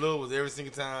And week. Ray Lewis was every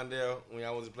single time there when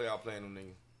I was in playoff playing them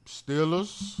niggas.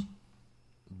 Steelers,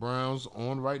 Browns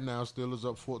on right now. Steelers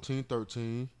up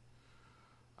 14-13.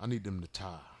 I need them to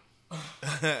tie. Oh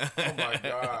my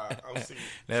God. I'm sick.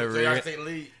 Never So y'all read. take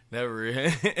lead. Never real.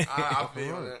 I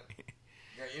feel that.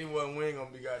 Got anyone win gonna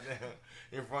be goddamn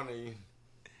in front of you.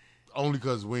 Only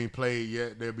because we ain't played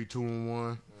yet. They'll be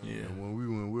 2-1. Yeah. And when we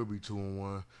win, we'll be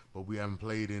 2-1. But we haven't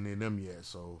played any of them yet.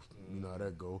 So, you know how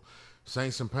that go.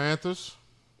 Saints and Panthers.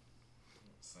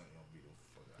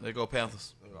 They go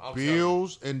Panthers.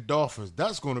 Bills and Dolphins.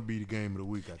 That's going to be the game of the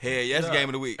week, I think. Hell yeah, that's the game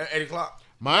of the week. At 8 o'clock.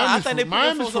 I Miami's think they for, put them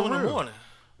Miami's folks for on in the real. morning.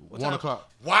 1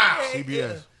 o'clock. Wow. CBS.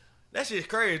 Yeah. That shit's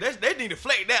crazy. They need to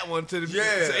flake that one to the Yeah.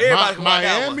 so everybody can watch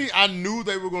that one. Miami, I knew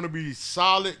they were going to be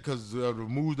solid because of the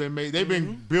moves they made. They've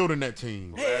been building that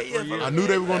team. Hell yeah, years. I knew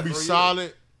they were going to be Last 3 years.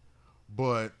 solid,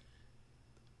 but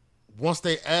once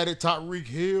they added Tyreek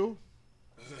Hill,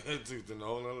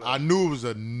 I knew it was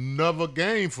another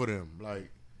game for them. Like,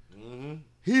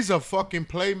 he's a fucking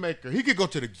playmaker. He could go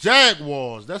to the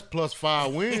Jaguars. That's plus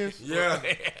 5 wins. Yeah.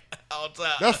 All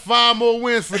time. That's 5 more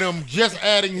wins for them just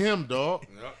adding him, dog.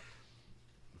 Yep.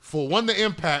 For one, the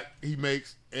impact he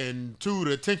makes, and 2,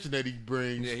 the attention that he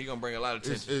brings. Yeah, he gonna bring a lot of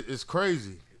attention. It's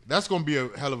crazy. That's going to be a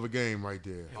hell of a game right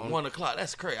there. 1 o'clock.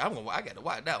 That's crazy. I got to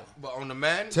watch that one. But on the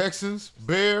Madden, Texans,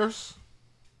 Bears,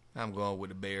 I'm going with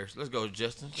the Bears. Let's go,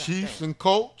 Justin. God Chiefs, damn. and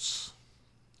Colts.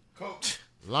 coach.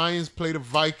 Lions play the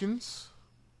Vikings.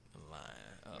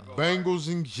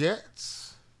 Bengals and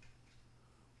Jets.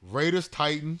 Raiders,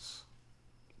 Titans.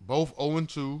 Both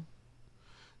 0-2.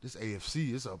 This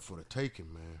AFC is up for the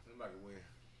taking, man. Anybody can win.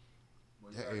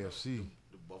 But That you gotta AFC. go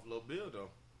The Buffalo Bill though.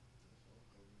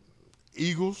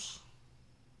 Eagles,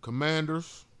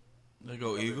 Commanders, Let's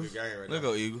go That's a Eagles. good game right Let's now.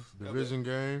 go Eagles. Division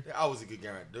game. That always a good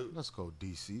game, dude. Let's go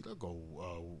DC. Let's go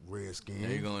Redskins.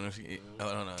 There you going. Oh,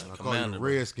 no. I call you Commander. the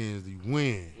Redskins the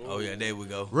win. Oh, yeah, there we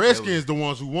go. Redskins the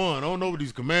ones who won. I don't know what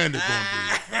these Commanders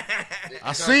gonna do.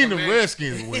 I seen the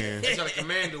Redskins win. They trying to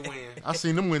command to win. I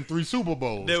seen them win 3 Super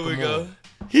Bowls. There we Come go.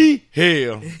 on.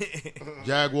 Hell.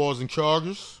 Jaguars and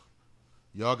Chargers.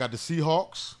 Y'all got the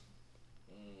Seahawks.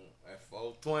 At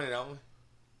 420, that one.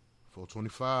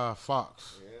 425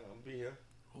 Fox. Yeah, I'm be here.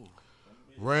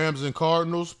 Rams and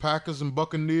Cardinals. Packers and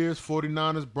Buccaneers.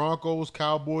 49ers, Broncos,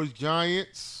 Cowboys,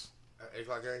 Giants. 8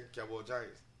 o'clock game, Cowboy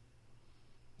Giants.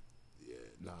 Yeah,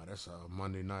 nah, that's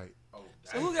Monday night. Oh,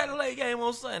 So who got the late game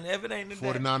on Sunday? If it ain't the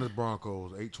 49ers,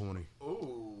 Broncos, 8:20.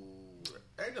 Ooh.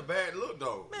 Ain't a bad look,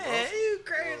 though. Man, you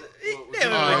crazy. He Well,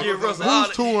 never all gonna right, give Russell all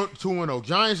Who's the- 2-0?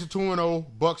 Giants are 2-0.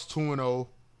 Bucks 2-0.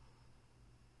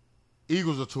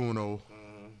 Eagles are 2-0.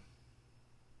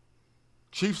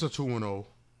 Chiefs are 2-0.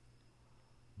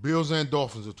 Bills and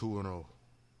Dolphins are 2-0.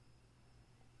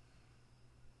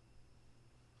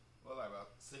 What, like about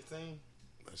 16?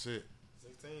 That's it.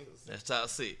 16? That's top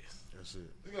 6. That's it.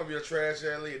 It's going to be a trash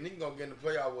ass league. Nigga going to get in the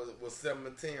playoff with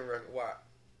 7-10 record. Why?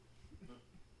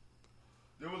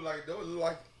 It was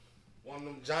like one of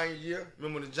them Giant year.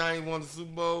 Remember when the Giants won the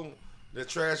Super Bowl? The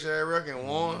trash ass record and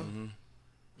won?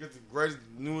 Get the greatest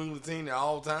New England team of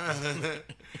all time.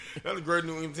 That's the greatest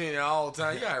New England team of all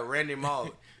time. You got Randy Moss.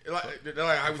 They're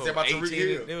like how we say about Tariq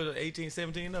Hill. It was 18,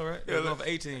 17 though, right? They Yeah, was going look.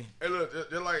 for 18. Hey,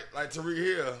 look, they're like Tariq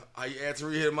Hill. How you add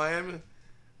Tariq Hill to Miami?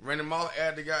 Randy Moss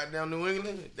added the goddamn New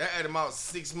England. That added about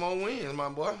 6 more wins, my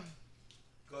boy.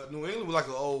 Cause New England was like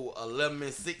an old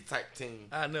 11-6 type team.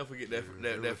 I'll never forget They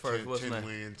that were first. What's 10 name?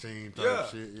 win team type Yeah.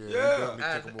 shit. Yeah. Yeah. They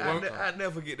definitely took 'em away. I'll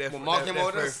never forget that. When Mark that came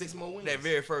over there, first- 6 more wins. That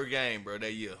very first game, bro,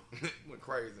 that year. Went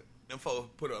crazy. Them folks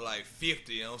put up like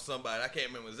 50 on somebody. I can't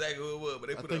remember exactly who it was, but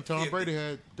they I put think up Tom 50. Brady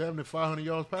had damn near 500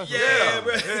 yards passing. Yeah,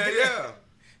 bro. Yeah.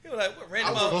 He was like, what, I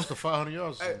Randy was Moss? close to 500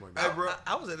 yards or Hey, something like hey, that. bro.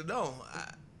 I was at the Dome.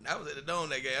 I was at the Dome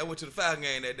that game. I went to the Falcon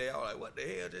game that day. I was like, what the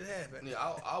hell just happened? Yeah,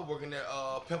 I was working at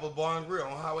Pepper Bar and Grill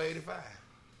on Highway 85.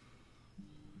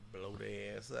 Blow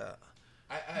their ass out.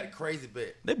 I had a crazy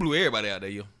bet. They blew everybody out there,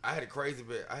 yo. I had a crazy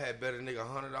bet. I had bet a nigga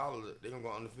 $100. They gonna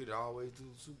go undefeated all the way to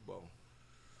the Super Bowl.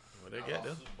 Well, they I got lost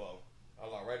them. Super Bowl. I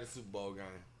lost right at the Super Bowl game.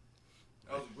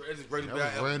 That was the greatest That bet I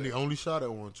was ever Randy bet. only shot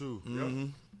at one too. Mm-hmm.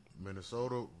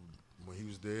 Minnesota, when he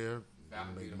was there,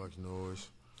 Falcon didn't beat make him. much noise.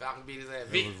 Falcon beat his ass. That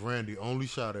Vic. was Randy only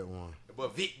shot at one.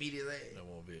 But Vic beat his ass. That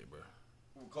won't Vic, bro.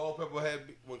 When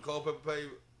Culpepper played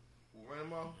with Randy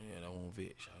Moss, Yeah, that won't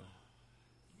Vic, shout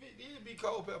Vic did beat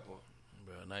Culpepper.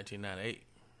 Bro, 1998.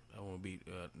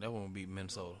 That won't beat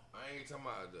Minnesota. I ain't talking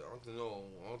about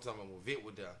I'm talking about when Vic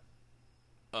was there.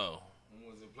 Oh. When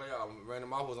was in playoff, Randy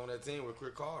Moss was on that team with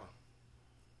Chris Carter.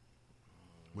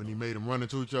 When he made them run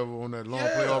into each other on that long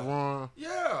Yeah. playoff run.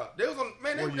 Yeah, they was on.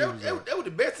 Man, What they year was that? were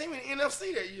the best team in the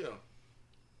NFC that year.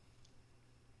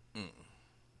 Mm.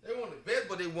 They won the best,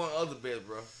 but they won other best,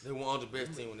 bro. They won other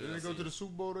best team in the Did they NFC. go to the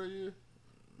Super Bowl that year?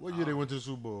 What year they went to the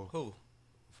Super Bowl? Who?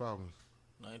 Falcons.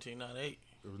 1998.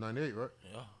 It was 98, right?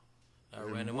 Yeah. I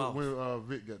And ran him when- off. When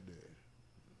Vic got there.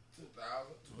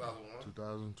 2000, 2001.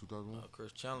 2000, 2001.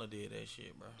 Chris Chandler did that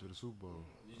shit, bro. To the Super Bowl.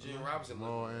 Eugene Robinson.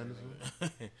 Jamal looked-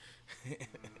 Anderson. He's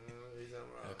talking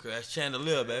about- Chris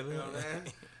Chandler, baby. You know what I'm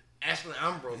saying? Ashley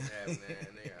Ambrose had man.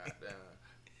 They got down.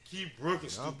 Keith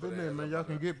Brooks. Y'all been there, man. Y'all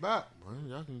can get back, man.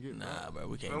 Y'all can get Nah, back. bro,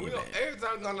 we can't Man, we get gonna, that. every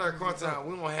time we come to crunch time,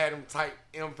 we gonna have them type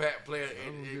impact player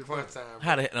in crunch time.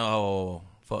 How the no?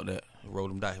 Fuck that. Roll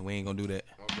them dice. We ain't gonna do that.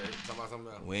 Okay, talking about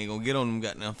something else. We ain't gonna get on them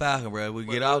goddamn Falcon, bro. We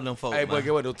get out them folks. Hey, boy, man.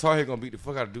 get what? The Tar Heel gonna beat the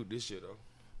fuck out of Duke this shit though.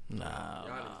 Nah, Y'all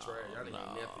niggas trash. Y'all niggas nah.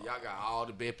 ain't nothing. Y'all got all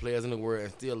the best players in the world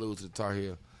and still lose to the Tar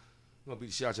Heel. We gonna beat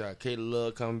the shit out y'all. Caleb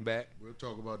Love coming back. We'll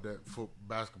talk about that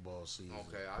basketball season.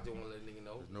 Okay, I just wanna let nigga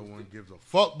know. No one gives a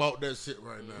fuck about that shit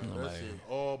right now. That Nobody. shit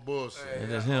all bullshit. Hey,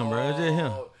 It's just him, bro. It's just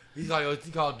him.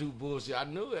 He called Duke bullshit. I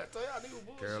knew it. I told y'all nigga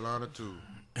bullshit. Carolina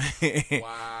too.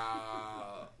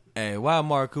 Wow. Hey, why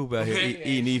Mark Cooper out here Okay,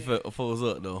 eating these shit. folks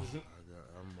up though?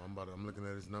 I'm looking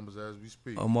at his numbers as we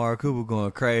speak. Omar Cooper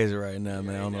going crazy right now,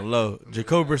 man, on the low.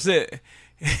 Jacoby Brissett.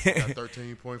 Got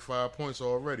 13.5 points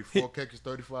already. 4 catches,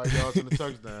 35 yards and a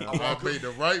touchdown. I made the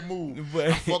right move. But-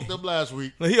 I fucked up last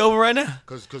week He over right now.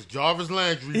 because Jarvis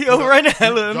Landry. He put over up- right now.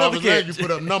 Look, another Jarvis Landry catch.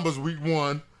 put up numbers week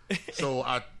 1. So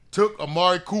I took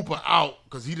Amari Cooper out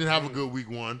because he didn't have a good week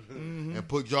 1 and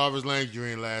put Jarvis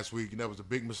Landry in last week. And that was a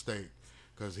big mistake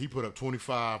because he put up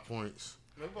 25 points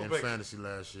in fantasy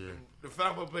last year. The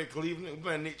Falcons play Cleveland. We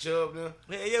playing Nick Chubb now.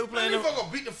 Yeah, we Man, playing they them.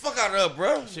 fucking beat the fuck out of us,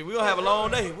 bro. Shit, we gonna have a long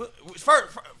day.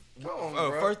 First Come on,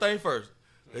 bro. thing first.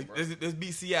 Let's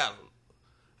beat Seattle.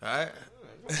 All right.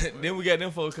 Then we got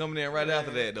them folks coming in right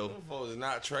after that, though. Them folks is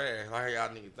not trash. Like y'all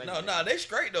niggas think. No, they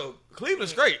straight, though. Cleveland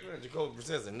straight. Jacoby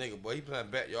Brissett a nigga, boy. He playing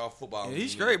backyard football. Yeah,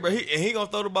 he's straight, bro. He gonna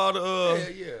throw the ball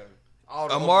to Yeah. All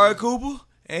the Amari open- Cooper,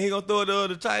 and he gonna throw it to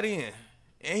the tight end.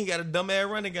 And he got a dumb-ass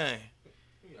running game.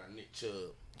 You got Nick Chubb.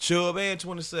 Chubb and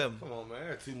 27. Come on, man.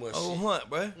 That's too much Oh, shit. Hunt,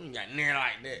 bro. You ain't got nothing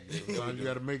like that. Sometimes you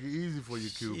got to make it easy for your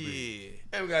QB. Yeah.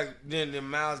 And we got then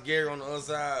Miles Garrett on the other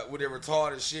side with their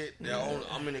retarded shit.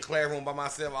 I'm in the classroom by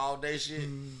myself all day shit.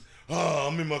 Oh,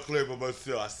 I'm in my classroom by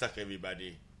myself. I suck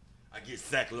everybody. I get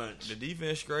sack lunch. The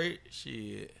defense straight.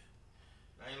 Shit.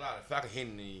 I ain't lie. If I can hit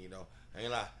you though, I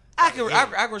ain't lie. I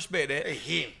can respect that. They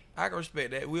hit. I can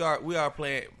respect that. We are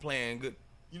playing good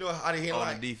You know how they hit on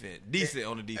like the defense. Decent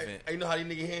on the defense. Hey, you know how these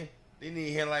niggas hit? They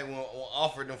niggas hit like when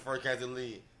Alfred them first came to the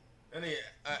league. That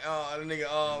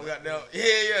nigga, got down.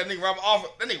 Yeah, nigga Robert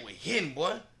Alfred. That nigga was hitting,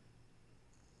 boy.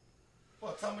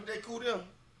 What? Tell me they cool them.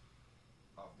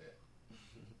 Off that.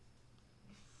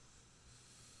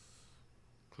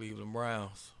 Cleveland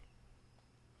Browns.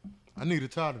 I need a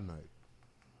tie tonight.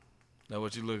 That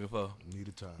what you looking for? Need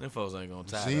a tie. Them folks ain't gonna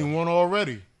tie. Seen though. one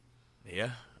already.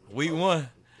 Yeah. Week 1.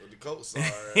 With the coach,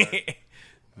 sorry.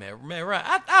 Matt Ryan.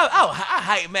 I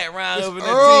hype Matt Ryan It's over that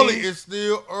early. team. It's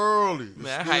still early. It's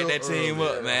Man, I still hype that team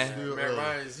early. up, man. Still Man, early.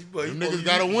 Ryan, he Them niggas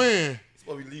got to win. He's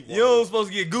supposed to be leave You don't supposed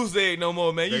to get goose egg no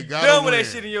more, man. They You gotta done with win. that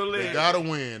shit in your leg. They got to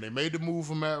win. They made the move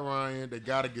for Matt Ryan. They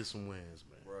got to get some wins,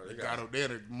 man. Bro, They're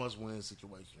in a must-win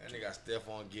situation. And they got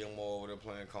Stephon Gilmore over there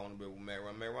playing cornerback with Matt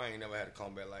Ryan. Matt Ryan ain't never had a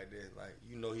comeback like this. Like,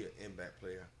 you know he an impact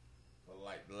player for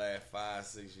like the last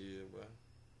 5-6 years, bro.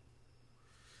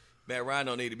 Matt Ryan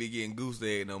don't need to be getting goose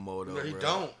egg no more, though, No, he bro.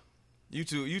 don't. You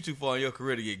too far in your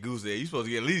career to get goose egg. You supposed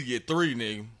to at least get 3,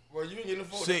 nigga. Bro, you ain't getting the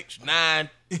 4. 6, 9.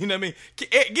 You know what I mean?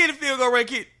 Get a field goal right,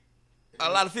 kid. A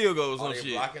lot of field goals Are on they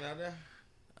shit. blocking out there?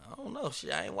 I don't know.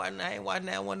 Shit, I ain't watching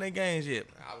that one of their games yet.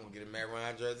 I gonna get a Matt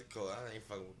Ryan jersey coat. I ain't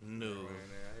fucking with No. Matt Ryan, man.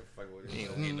 I ain't fucking with You ain't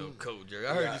him. gonna get no coach, Jerry.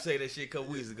 I heard Yeah. you say that shit a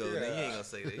couple weeks ago. Yeah. Then you ain't gonna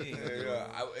say that. You ain't gonna do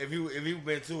that. If he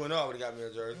been 2-0, I would have got me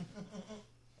a jersey.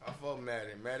 I fuck with Matty.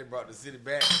 Matty brought the city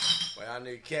back. But y'all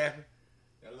nigga capping.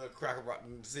 That little cracker brought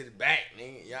the city back,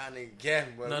 nigga. Y'all nigga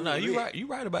capping. But No, you right. You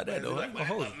right about that though. I ain't gonna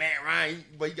hold you. Matt Ryan,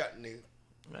 but you got nigga.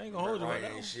 I ain't gonna hold you Matt right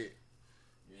Ryan now. ain't shit.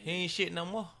 He ain't shit no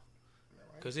more.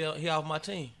 Cause he off my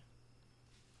team.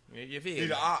 You feel He me?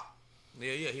 the op.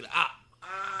 Yeah, he the op. You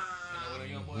know what a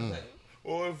young boy say?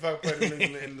 Or if I put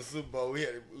him in the Super Bowl, we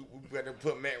had to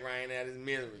put Matt Ryan out of his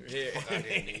misery. Yeah. Fuck out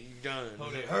there, nigga. You done.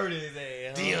 Hurt his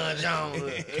ass. huh? Deion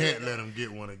Jones. Can't let them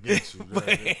get one against you.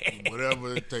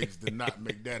 Whatever it takes to not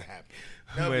make that happen.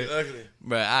 That'd be ugly.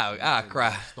 But I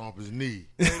cry. Stomp his knee.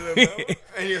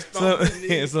 And he stomped his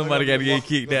knee. Somebody got to get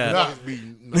kicked out. Not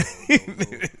beating. No. They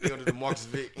gonna do the Marcus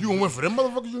Vick. You gonna win for them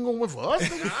motherfuckers? You gonna win for us?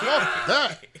 Nigga? Fuck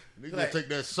that. Nigga Like- take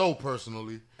that so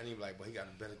personally. And he be like, but he got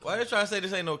a better Why they trying to say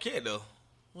this ain't no kid though?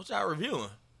 What y'all reviewing?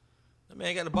 That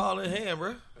man got the ball in his hand, bro.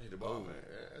 I need the ball, man.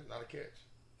 That's not a catch.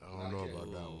 I don't know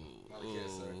about that one. Not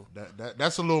a catch, sir.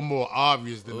 That's a little more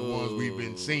obvious than the ones we've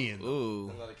been seeing. Ooh.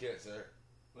 That's not a catch, sir.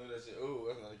 Look at that shit. Ooh,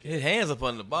 that's not a catch. His hands up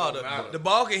on the ball. Don't matter. The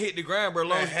ball can hit the ground, bro.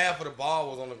 Man, Long half of the ball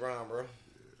was on the ground, bro.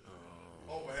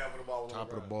 Over half of the ball was on Top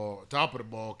the of the ground. ball. Top of the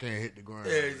ball can't hit the ground.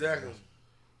 Yeah, exactly.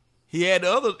 he had the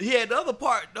other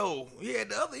part though. He had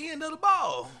the other end of the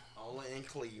ball. Only in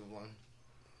Cleveland.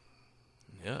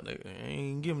 Yeah, they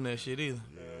ain't give him that shit either.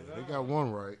 They got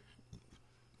one right.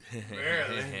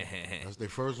 Barely. That's their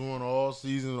first one all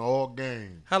season, all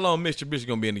game. How long Mr. Bishop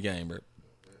gonna be in the game, bro?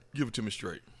 Give it to me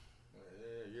straight.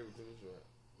 Yeah, give it to me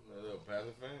straight. A little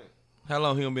passive fan. How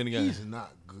long he gonna be in the game? He's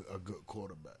not a good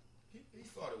quarterback. He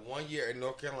started 1 year in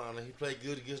North Carolina. He played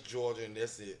good against Georgia, and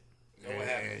that's it. You know what And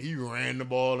happened? he ran the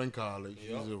ball in college.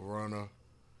 Yep. He's a runner.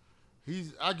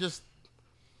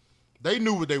 They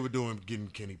knew what they were doing getting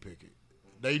Kenny Pickett.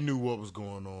 They knew what was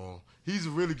going on. He's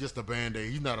really just a Band-Aid.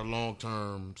 He's not a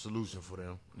long-term solution for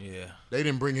them. Yeah, They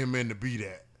didn't bring him in to be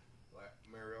that. Like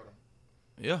Mariota.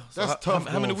 yeah. So That's tough.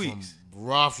 How many going weeks? From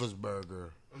Roethlisberger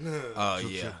Oh to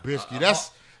yeah. Trubisky.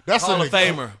 That's Hall an of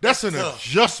Famer. That's an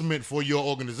adjustment for your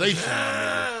organization.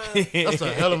 my nigga. That's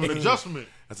a hell of an adjustment.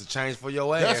 That's a change for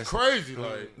your ass. That's crazy.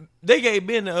 Like, They gave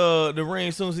Ben the ring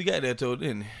as soon as he got there, too,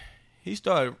 didn't he? He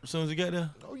started as soon as he got there.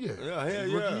 oh yeah, Yeah, hell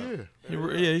His rookie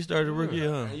yeah. year. He started the rookie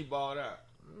year, huh? And he balled out.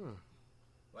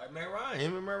 Like Matt Ryan.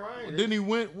 Him and Matt Ryan. Didn't he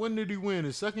win? When did he win?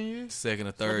 His second year? Second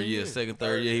or third Second year. year. Second,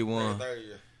 third year he won. Third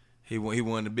year. He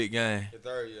won the big game. The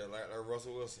third year, like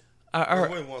Russell Wilson. I He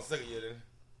heard won second year, then.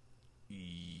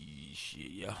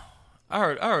 shit, yeah. I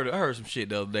heard some shit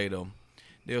the other day though.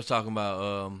 They was talking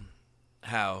about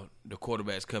how the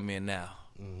quarterbacks come in now.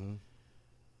 Mm-hmm.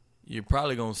 You're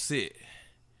probably gonna sit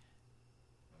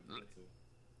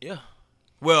Yeah.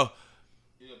 Well,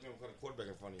 You know, put a quarterback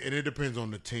in front of you. And it depends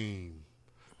on the team.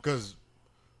 Because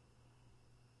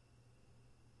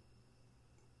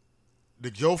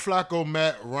the Joe Flacco,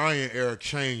 Matt Ryan era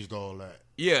changed all that.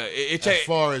 yeah, it As changed.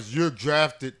 far as you're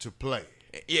drafted to play.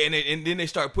 Yeah, and then they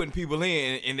start putting people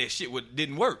in, and that shit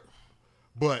didn't work.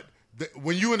 But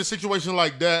when you in a situation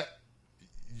like that,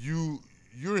 you're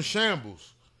in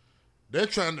shambles. They're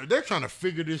trying to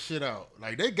figure this shit out.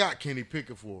 Like, they got Kenny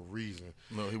Pickett for a reason.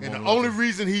 No, he and won't the let only them.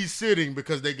 reason he's sitting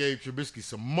because they gave Trubisky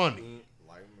some money.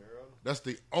 Like Mariota. That's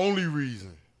the only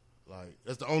reason. Like,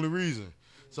 that's the only reason.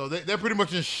 So they're pretty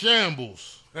much in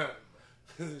shambles.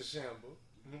 This is shambles.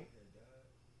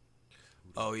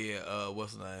 Oh yeah,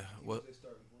 what's the name? What?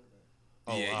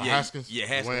 Oh, Yeah, Haskins? Yeah,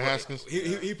 Haskins. Dwayne Haskins?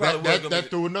 He probably That was that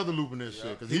threw another loop in this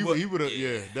shit. Because he would have,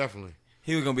 yeah, definitely.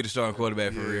 he was gonna be the starting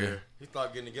quarterback for real. He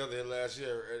started getting together here last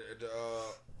year at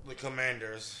the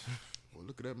Commanders. Well,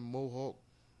 look at that mohawk.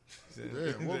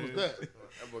 Damn, what was that?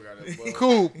 That boy got that bug.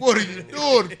 Cool. What are you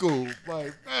doing, Cool?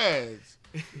 My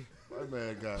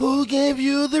man got Who gave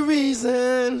you the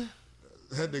reason?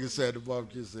 that nigga said the Bob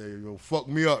just said, yo, fuck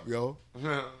me up, yo.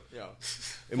 Yeah.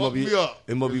 It Fuck me up.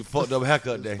 It must be fucked up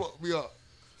haircut day. Fuck me up.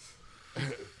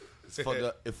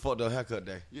 It fucked up haircut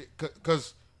day. Yeah,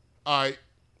 cause all right,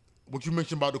 what you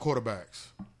mentioned about the quarterbacks.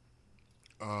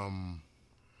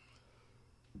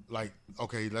 Like,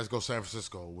 okay, let's go San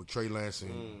Francisco with Trey Lance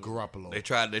and Garoppolo. They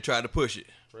tried to push it.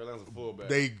 Trey Lance a fullback.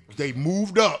 They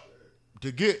moved up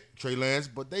to get Trey Lance,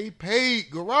 but they paid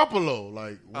Garoppolo.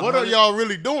 Like, what are y'all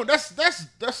really doing?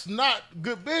 That's not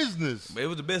good business. But it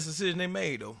was the best decision they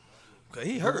made though, cause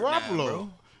he hurt Garoppolo. now, bro.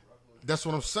 That's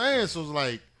what I'm saying. So it's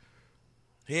like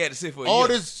He had to sit for a all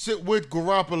year. this shit with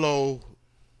Garoppolo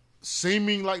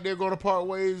seeming like they're going to part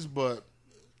ways, but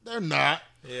they're not.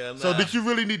 Yeah, So nah. did you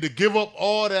really need to give up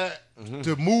all that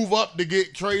to move up to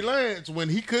get Trey Lance when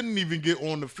he couldn't even get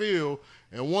on the field?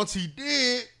 And once he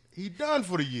did, he done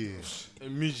for the year.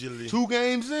 Immediately. 2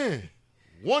 games in,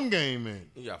 1 game in.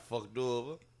 He got fucked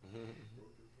over.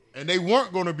 And they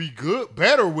weren't going to be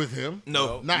better with him.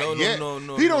 No, Not no, yet. no,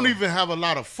 He don't even have a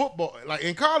lot of football. Like,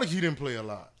 in college, he didn't play a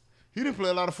lot. He didn't play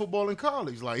a lot of football in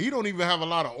college. Like, he don't even have a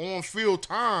lot of on-field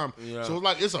time. Yeah. So,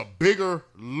 like, it's a bigger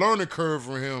learning curve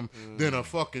for him than a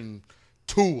fucking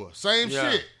Tua. Same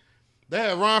Yeah. shit. They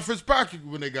had Ryan Fitzpatrick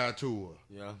when they got Tua.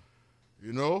 Yeah.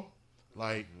 You know?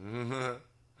 Like,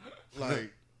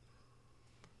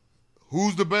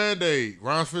 who's the Band-Aid?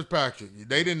 Ryan Fitzpatrick.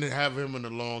 They didn't have him in the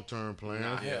long-term plan.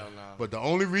 Hell no. But the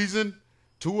only reason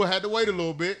Tua had to wait a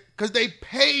little bit because they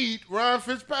paid Ryan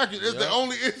Fitzpatrick. That's the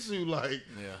only issue. Like,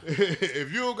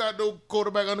 if you don't got no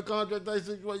quarterback under contract,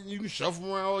 you can shuffle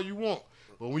him around all you want.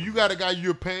 But when you got a guy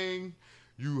you're paying,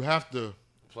 you have to.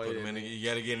 Play Put him in, you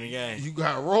gotta get in the game. You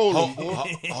got to roll him. boy.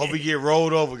 Hope he get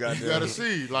rolled over, goddamn. You got to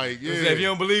see. Like, yeah. If you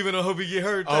don't believe in him, hope he get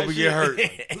hurt. I hope he get hurt.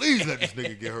 Please let this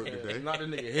nigga get hurt today. Not the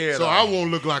nigga head So off. I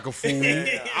won't look like a fool.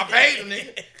 I paid him,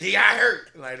 nigga. He got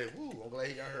hurt. Like that. Woo, I'm glad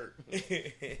he got hurt.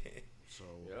 So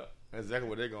Yeah. That's exactly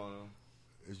what they're going on.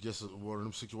 it's just one of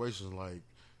them situations. Like,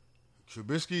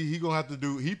 Trubisky, he gonna have to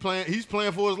do. He's playing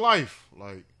for his life.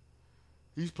 Like,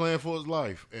 he's playing for his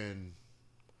life, and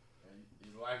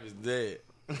Life is dead.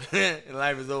 And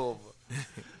life is over.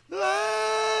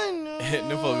 Them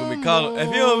folks gonna be calling.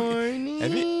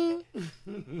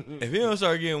 If you don't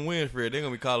start getting wins for it, they're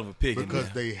gonna be calling for picking because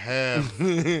now,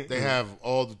 they have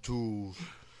all the tools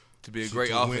to be a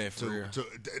great to win- offense for real.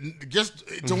 just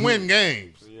to win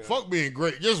games. Fuck being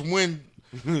great, just win.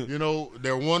 You know,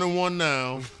 they're 1-1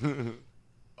 now.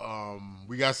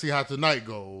 We gotta see how tonight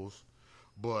goes,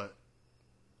 but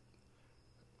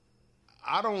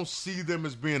I don't see them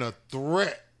as being a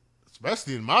threat,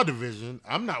 especially in my division.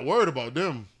 I'm not worried about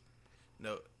them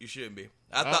No, you shouldn't be.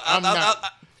 I'm I not.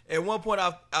 at one point, I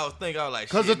was like,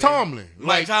 because shit, of man. Tomlin.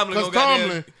 Mike Tomlin because gonna goddamn-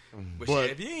 Tomlin, But, but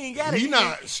shit, if you ain't got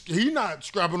it, he not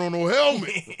scrapping on no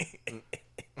helmet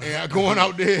and going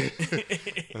out there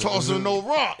tossing no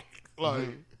rock. Like,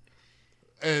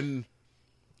 and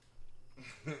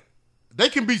they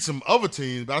can beat some other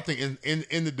teams, but I think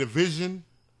in the division,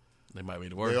 they might be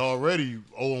the they worst. already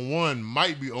 0-1,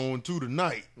 might be 0-2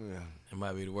 tonight. Yeah. It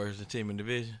might be the worst team in the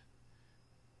division.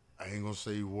 I ain't gonna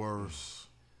say worse.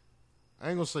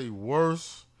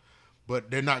 But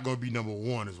they're not going to be number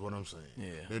 1 is what I'm saying.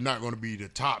 Yeah. They're not going to be the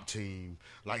top team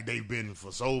like they've been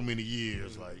for so many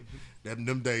years. Like,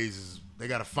 them days they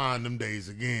got to find them days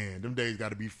again. Them days got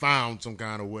to be found some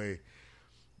kind of way.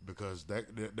 Because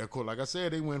that court, like I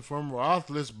said, they went from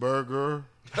Roethlisberger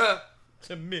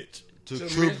To Mitch. to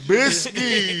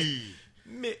Trubisky.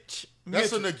 Mitch.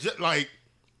 That's Mitchell. like,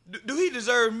 Do he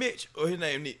deserve Mitch or his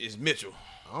name is Mitchell?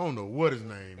 I don't know what his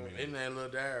name His is. name Lil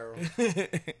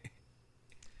Daryl.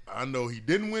 I know he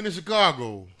didn't win in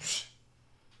Chicago. Just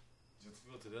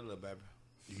go to that little baby.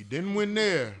 He didn't win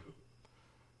there.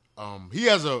 He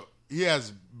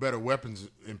has better weapons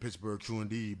in Pittsburgh, true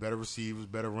indeed. Better receivers,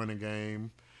 better running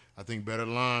game. I think better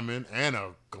linemen and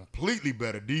a completely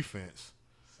better defense.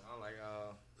 Sound like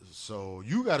So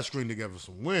you got to string together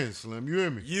some wins, Slim. You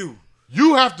hear me?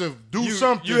 You have to do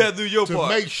something. you have to do your to part.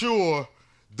 make sure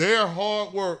their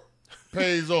hard work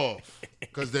pays off,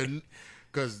 because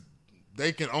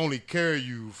they can only carry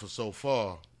you for so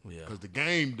far. Yeah. Because the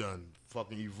game done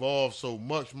fucking evolved so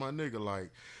much, my nigga. Like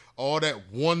all that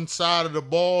one side of the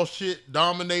ball shit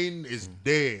dominating is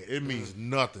dead. It means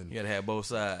nothing. You gotta have both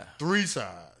sides. 3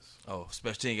 sides. Oh,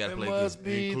 special team gotta it play must good.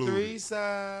 be Included. 3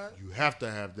 sides. You have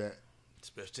to have that.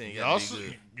 Special team Y'all gotta be see,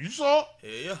 good. you saw?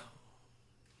 Yeah.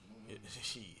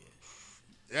 Shit.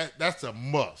 That's a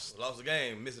must. Lost the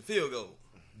game, missing field goal.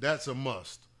 That's a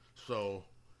must. So,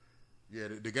 yeah,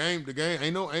 the game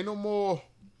ain't no more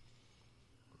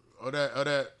of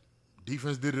that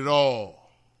defense did it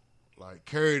all. Like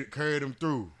carried them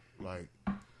through. Like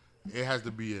it has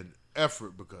to be an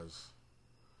effort, because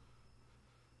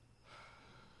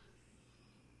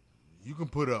you can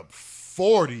put up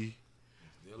 40,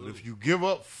 but if you give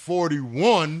up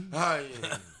 41, Oh,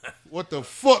 yeah. what the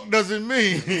fuck does it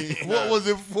mean? What was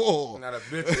it for? Not a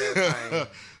bitch of that thing.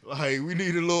 Like we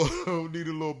need a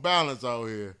little balance out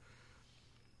here.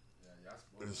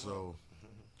 And so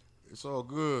it's all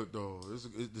good though.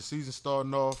 The season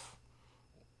starting off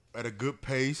at a good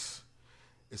pace.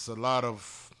 It's a lot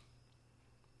of.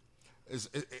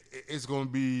 It's going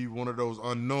to be one of those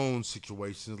unknown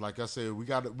situations. Like I said, we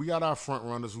got our front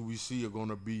runners who we see are going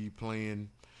to be playing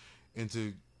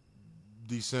into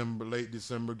December, late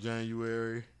December,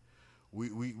 January.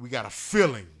 We got a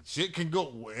feeling shit can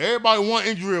go. Everybody one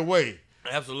injury away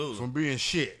Absolutely. from being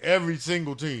shit. Every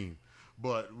single team,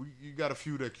 but you got a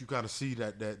few that you kind of see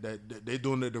that they're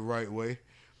doing it the right way,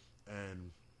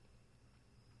 and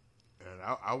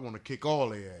I want to kick all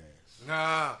their ass.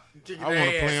 Nah. I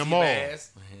want to play them all.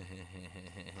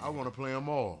 I want to play them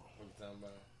all. What you talking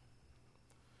about?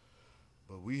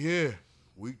 But we here,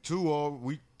 week 2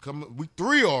 week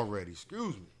 3 already.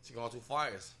 Excuse me. She going 2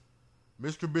 fires.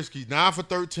 Mitch Trubisky 9 for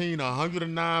 13,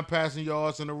 109 passing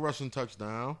yards and a rushing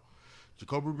touchdown.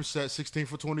 Jacoby Brissett 16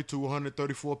 for 22,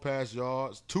 134 pass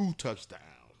yards, 2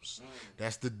 touchdowns.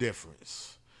 That's the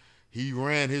difference. He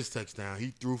ran his touchdown.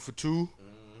 He threw for 2,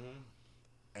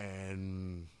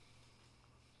 and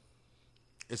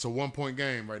it's a 1-point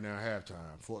game right now at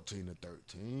halftime,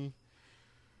 14-13.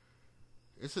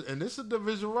 It's a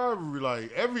division rivalry.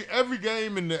 Like every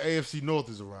game in the AFC North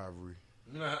is a rivalry.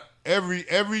 Nah. Every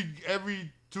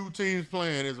 2 teams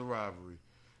playing is a rivalry.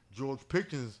 George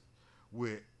Pickens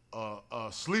with a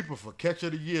sleeper for catch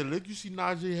of the year. Look, you see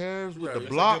Najee Harris with the It's a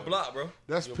block. good block, bro.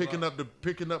 That's Good picking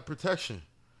block. up protection.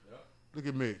 Yep. Look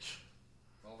at Mitch.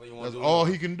 That's That's all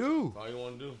he can do. All you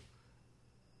want to do.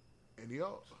 And he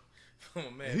all, Oh,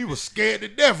 man. he was scared to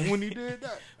death when he did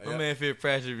that. My man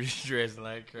Fitzpatrick be dressing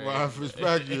like crazy. Ryan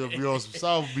Fitzpatrick will be on some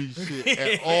South Beach shit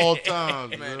at all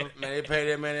times, Man, man. they pay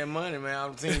that man that money, man.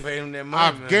 All the team paid him that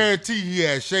money, I man. guarantee he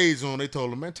had shades on. They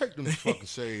told him, man, take them fucking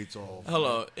shades off. Hold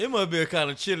on. It must be kind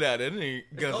of chilly out there. Then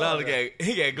Gonzalez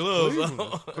got gloves on.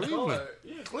 Cleveland.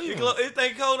 Yeah, His Cleveland.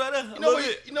 thing cold out there? You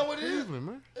know what it is? Cleveland,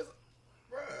 man.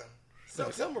 Bruh.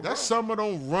 September, That bro. summer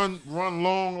don't run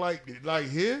long like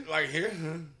here. Like here.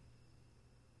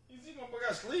 You see my boy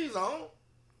got sleeves on.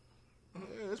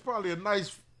 Yeah, it's probably a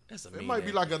nice. That's a It mean might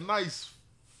be ass. like a nice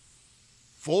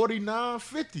 49,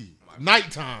 50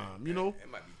 nighttime. You know,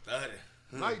 It might be 30.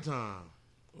 nighttime.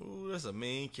 Ooh, that's a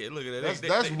mean kid. Look at that.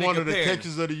 That's They one of the comparing.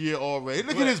 catches of the year already.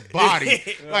 Look at his body.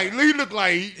 Like he look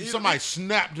like somebody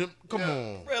snapped him. Come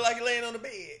on, Bro, like he laying on the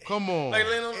bed. come on. Like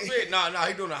laying on the bed. Nah,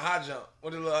 he doing a high jump.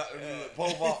 What the little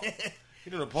pole vault? He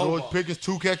doing a pole George vault. Pickens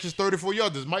 2 catches, 34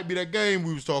 yards. This might be that game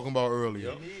we was talking about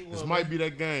earlier. Yep. This might be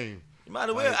that game. You might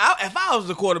as well. If I was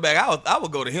the quarterback, I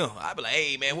would go to him. I'd be like,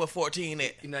 hey, man, what 14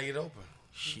 at? He not get open.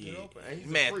 Shit. open. He's a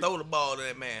Man, freak. throw the ball to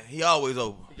that man. He always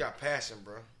open. He got passion,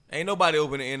 bro. Ain't nobody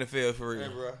open in the NFL for Hey,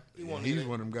 real. bro. He And want he's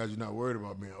one of them guys you're not worried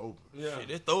about being open. Yeah. Shit,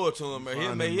 just throw it to him, man. He'll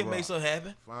Find make, him he'll the make rock. something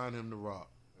happen. Find him to rock.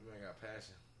 That man got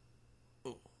passion.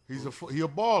 He a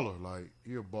baller. Like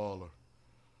he a baller.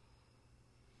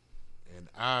 And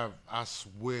I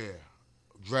swear,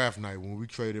 draft night when we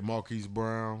traded Marquise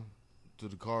Brown to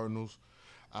the Cardinals,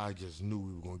 I just knew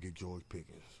we were gonna get George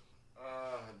Pickens.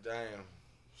 Damn.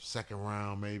 2nd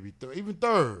round, maybe even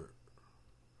 3rd.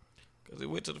 Because he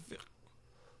went to the 5th.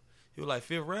 He was like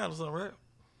 5th round or something, right?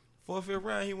 4th, 5th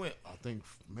round he went. I think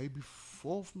maybe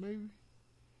 4th, maybe.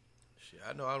 Shit,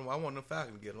 I know. I want the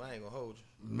Falcons to get him. I ain't gonna hold you.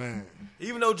 Man,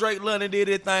 Even though Drake London did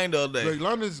his thing the other day, Drake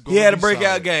London's gonna he had a be breakout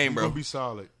solid. game, He's bro. gonna be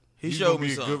solid. He He's showed gonna me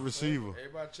be a something. good receiver.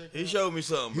 Everybody check He showed me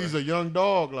something, bro. He's a young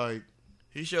dog. Like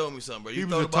He showed me something, bro. he You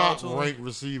was throw a the ball top to him. ranked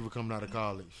receiver coming out of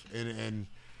college, and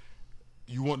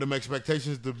you want them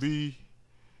expectations to be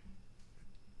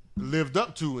lived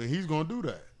up to, and he's gonna do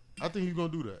that. I think he's gonna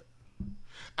do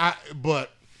that.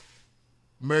 But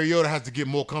Mariota has to get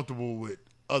more comfortable with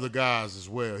other guys as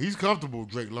well. He's comfortable with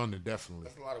Drake London, definitely.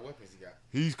 That's a lot of weapons he got.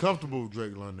 He's comfortable with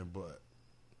Drake London, but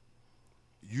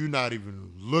you're not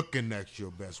even looking at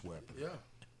your best weapon. Yeah.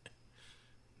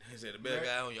 He said the better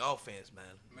guy on your offense, man.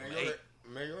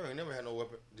 Mariota ain't never had no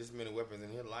weapon, this many weapons in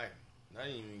his life. Not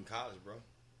even in college, bro.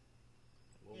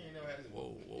 He ain't never had this.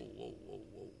 Whoa.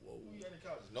 Who he had in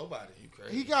college? Nobody. You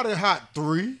crazy. He got a hot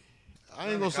 3. I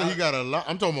ain't gonna say he got a lot.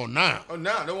 I'm talking about now. Oh,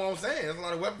 nah, that's what I'm saying. That's a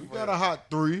lot of weapons. He for got him. a hot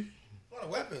 3. A lot of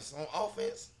weapons on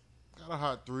offense. Got a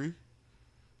hot 3.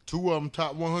 2 of them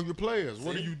top 100 players.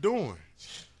 What are See? you doing?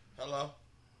 Hello.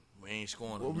 We ain't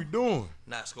scoring. What we doing?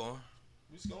 Not scoring.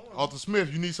 We scoring. Arthur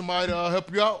Smith, you need somebody to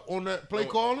help you out on that play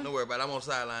calling? Don't worry about it. I'm on the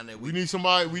sideline that We week. need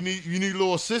somebody. You need a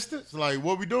little assistance. Like,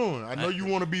 what we doing? I know you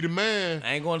want to be the man,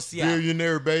 I ain't going to Seattle.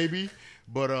 billionaire baby,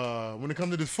 but when it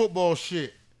comes to this football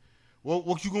shit,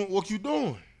 what you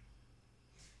doing?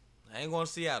 I ain't going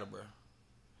to Seattle, bro.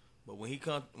 But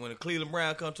when the Cleveland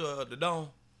Brown come to the Dome,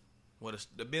 or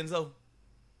the Benzo,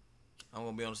 I'm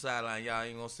gonna be on the sideline. Y'all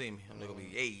ain't gonna see me. I'm gonna be,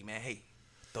 hey man, hey,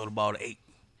 throw the ball to 8.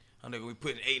 I'm gonna be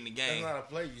putting 8 in the That's game. not a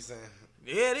play you saying.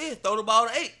 Yeah, it is. Throw the ball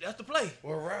to 8. That's the play,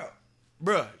 What route?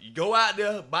 bruh. You go out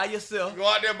there by yourself. Go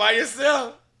out there by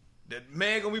yourself. The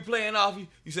man gonna be playing off you.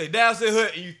 You say down set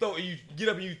hut, and you get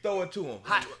up and you throw it to him.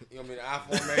 Hot. You want me to I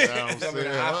formation? Down You want me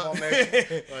to set I hut.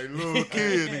 formation? Like little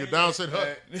kid, nigga, down set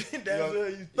hut. Down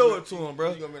set, you throw it to him,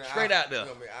 bro. You want me to Straight out there. You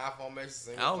want me to I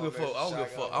formation? I don't give a fuck.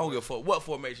 I don't give a fuck what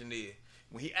formation it is.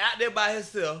 When he out there by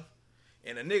himself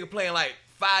and a nigga playing like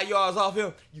 5 yards off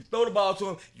him, you throw the ball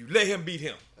to him, you let him beat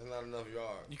him. That's not enough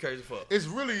yards. You crazy fuck. It's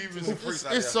really even. Two freaks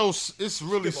out It's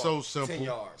really Skip so on. 10 simple.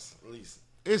 yards at least.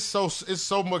 It's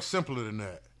so much simpler than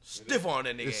that. Stiff on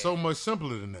that nigga. It's ass. so much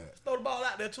simpler than that. Throw the ball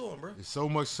out there to him, bro. It's so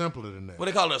much simpler than that. What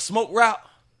they call it, a smoke route?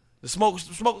 The smoke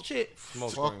shit.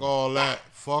 Fuck all that.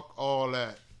 Fuck all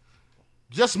that.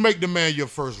 Just make the man your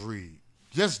first read.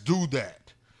 Just do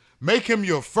that. Make him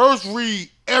your first read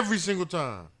every single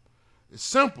time. It's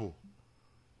simple.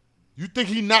 You think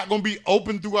he not gonna be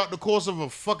open throughout the course of a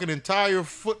fucking entire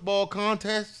football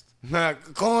contest?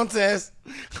 Contest.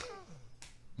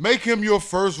 Make him your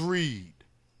first read.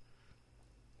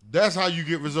 That's how you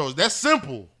get results. That's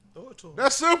simple. Throw it to him.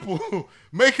 That's simple.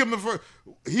 Make him the first.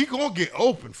 He gonna get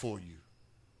open for you.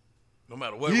 No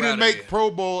matter what He route didn't make it is. Pro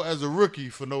Bowl as a rookie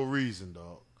for no reason,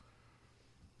 dog.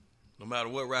 No matter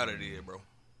what route it is, bro.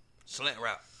 Slant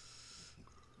route.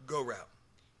 Go route.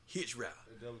 Hitch route.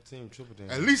 Double team, triple team.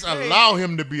 At least allow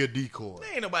him to be a decoy.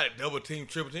 There ain't nobody double team,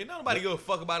 triple team. Nobody give a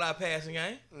fuck about our passing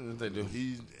game. They do.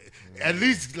 At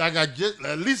least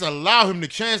allow him the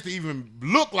chance to even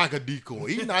look like a decoy.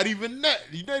 He's not even that.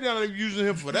 They're not even using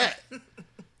him for that.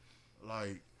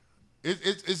 Like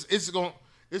it's gonna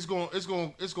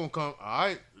come. All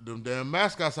right, them damn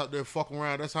mascots out there fucking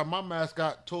around. That's how my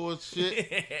mascot towards shit.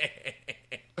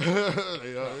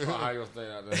 They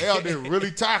out there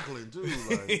really tackling too.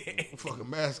 Like fucking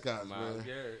mascots, man.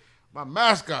 My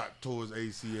mascot towards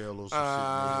ACL or some shit.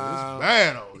 Man. It's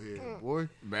bad out here, boy.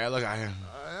 Bad luck out here.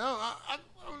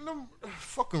 Them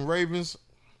fucking Ravens.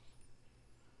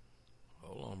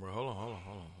 Hold on, bro. Hold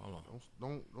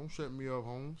on. Don't shut me up,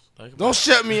 Holmes. Don't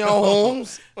shut me on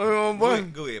Holmes.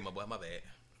 Go ahead, my boy. My bad.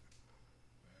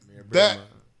 That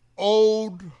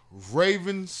old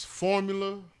Ravens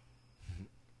formula,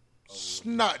 it's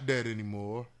not that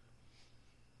anymore.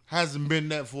 Hasn't been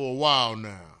that for a while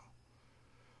now.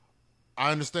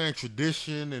 I understand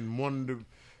tradition and wanting to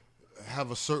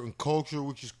have a certain culture,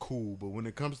 which is cool, but when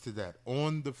it comes to that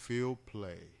on the field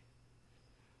play,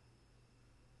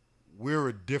 we're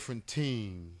a different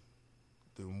team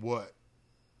than what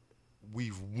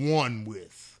we've won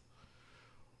with.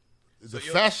 The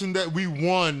fashion that we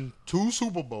won 2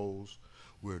 Super Bowls,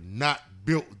 we're not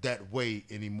built that way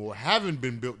anymore. Haven't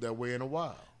been built that way in a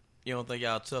while. You don't think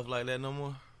y'all tough like that no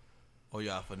more? Or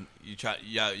y'all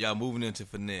moving into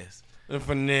finesse? The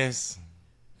finesse.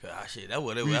 Ah, shit, that's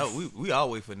what it was. We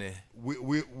always finesse.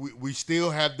 We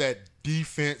still have that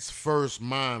defense first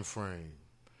mind frame.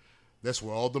 That's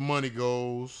where all the money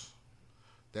goes.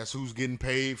 That's who's getting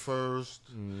paid first.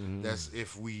 Mm-hmm. That's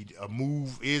if a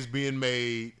move is being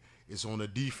made, it's on the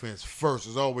defense first.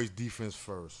 It's always defense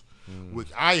first, which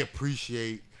I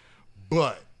appreciate.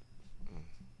 But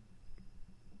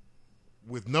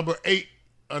with number 8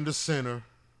 under center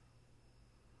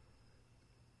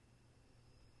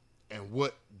and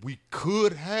what we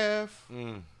could have,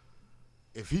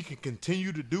 if he can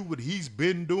continue to do what he's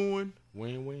been doing,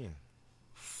 Win-win.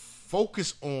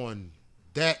 focus on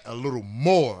that a little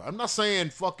more. I'm not saying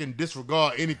fucking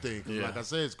disregard anything, 'cause like I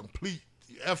said, it's complete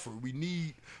effort. We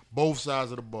need both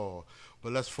sides of the ball.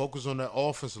 But let's focus on that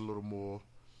offense a little more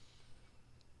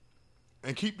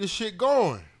and keep this shit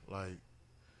going. Like,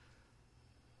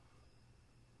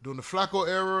 during the Flacco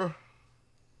era,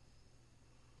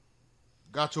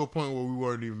 got to a point where we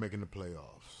weren't even making the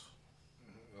playoffs.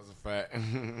 That's a fact.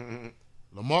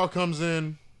 Lamar comes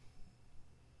in.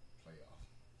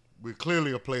 We're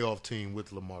clearly a playoff team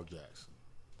with Lamar Jackson.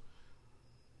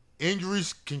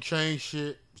 Injuries can change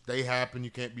shit. They happen. You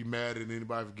can't be mad at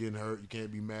anybody for getting hurt. You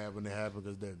can't be mad when they happen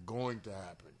because they're going to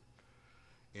happen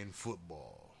in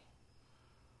football.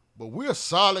 But we're a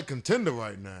solid contender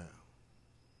right now.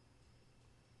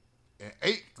 And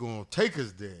 8 going to take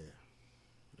us there.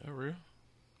 That real?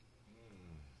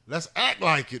 Let's act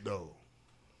like it, though.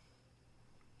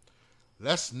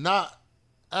 Let's not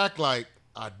act like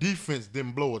our defense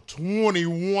didn't blow a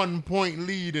 21-point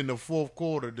lead in the fourth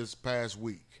quarter this past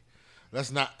week.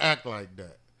 Let's not act like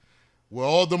that. Where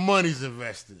all the money's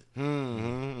invested.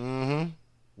 Where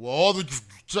all the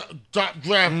top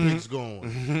draft picks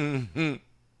going.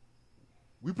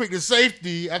 We picked a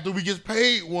safety after we just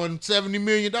paid $170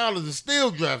 million and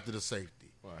still drafted a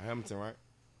safety. Well, Hamilton, right?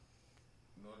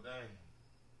 No dang.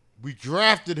 We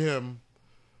drafted him.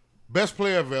 Best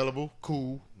player available.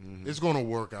 Cool. It's going to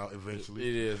work out eventually.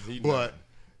 It is. But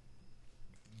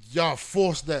y'all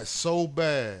forced that so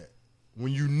bad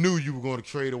when you knew you were going to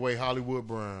trade away Hollywood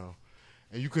Brown,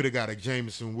 and you could have got a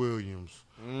Jameson Williams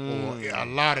or a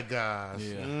lot of guys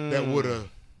that would have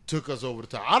took us over the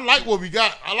top. I like what we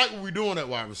got. I like what we're doing at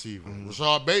wide receiver.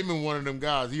 Rashad Bateman, one of them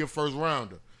guys. He a first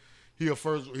rounder. He a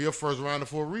first rounder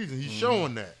for a reason. He's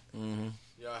showing that.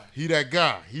 Yeah. He that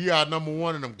guy. He our number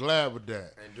one, and I'm glad with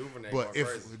that. And Duvernay. But if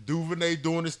crazy. Duvernay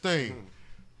doing his thing,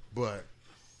 but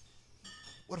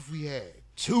what if we had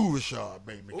 2 Rashad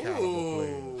Bateman caliber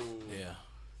players? Yeah.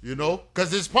 You know,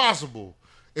 because it's possible.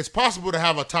 It's possible to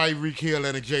have a Tyreek Hill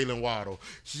and a Jalen Waddle.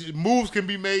 Moves can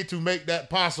be made to make that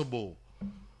possible.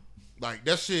 Like,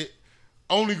 that shit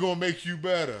only gonna make you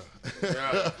better.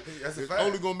 Yeah, that's a It's fact.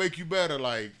 only gonna make you better.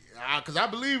 Like, because I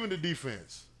believe in the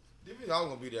defense. Defense always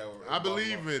gonna be there. I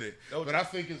believe in it, but I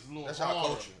think it's a little That's harder. our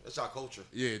culture. That's our culture.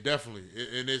 Yeah, definitely.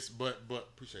 And it's but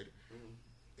appreciate it.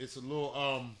 It's a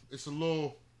little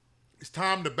it's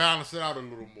time to balance it out a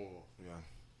little more. Yeah.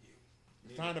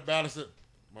 It's time to balance it.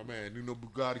 My man, Nuno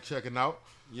Bugatti checking out.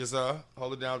 Yes, sir.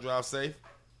 Hold it down, drive safe.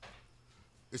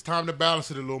 It's time to balance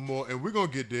it a little more, and we're gonna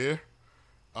get there.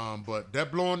 But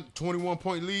that blowing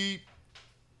 21-point lead,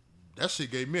 that shit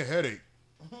gave me a headache.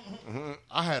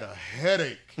 I had a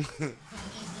headache.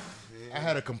 I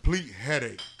had a complete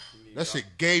headache. That shit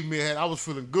gave me a headache. I was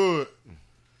feeling good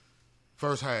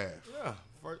first half. Yeah.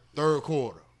 Third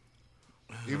quarter.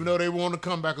 Even though they want to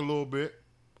come back a little bit,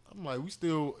 I'm like, it's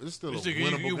still a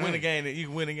winnable You game. win a game. You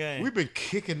can win a game. We've been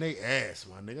kicking their ass,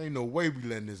 my nigga. Ain't no way we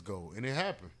letting this go. And it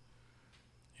happened.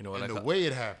 You know what And I the call, way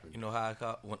it happened. You know how I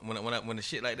call when the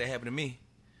shit like that happened to me.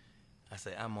 I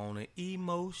say I'm on an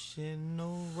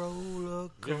emotional roller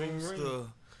coaster.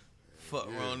 Fuck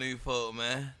wrong these folk,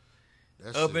 man.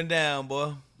 That Up shit, and down,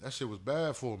 boy. that shit was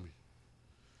bad for me.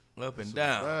 Up and It was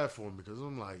down. bad for me because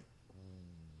I'm like,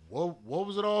 what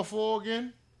was it all for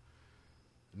again?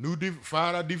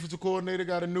 Fired our defensive coordinator,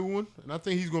 got a new one, and I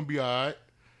think he's gonna be all right.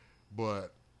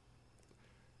 But,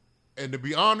 and to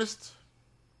be honest,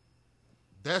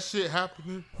 that shit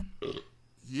happening,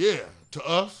 yeah, to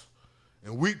us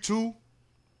in week 2,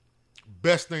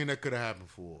 best thing that could have happened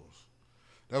for us.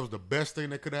 That was the best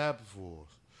thing that could have happened for us.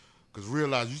 Because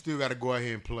realize you still got to go out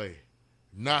here and play.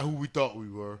 Not who we thought we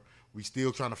were. We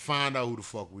still trying to find out who the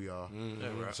fuck we are. Yeah,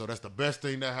 right. So that's the best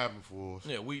thing that happened for us.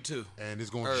 Yeah, week 2. And it's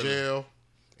going to Early. jail.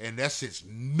 And that shit's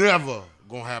never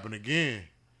going to happen again.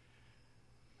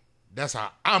 That's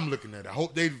how I'm looking at it. I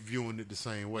hope they viewing it the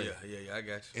same way. Yeah, I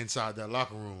got you. Inside that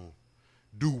locker room.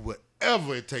 Do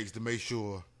whatever it takes to make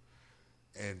sure.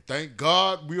 And thank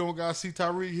God we don't got to see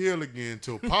Tyreek Hill again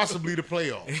until possibly the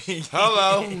playoffs.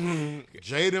 Hello.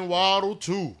 Jaden Waddle,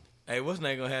 too. Hey, what's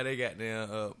not gonna have they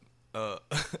goddamn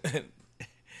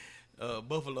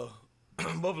Buffalo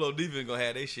Buffalo defense gonna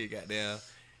have they shit goddamn.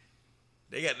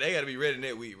 They got to be ready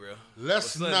that week, bro.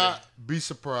 Let's For Sunday. not be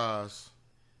surprised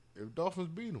if Dolphins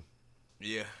beat them.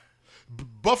 Yeah,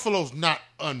 Buffalo's not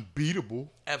unbeatable.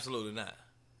 absolutely not.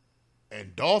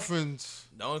 And Dolphins,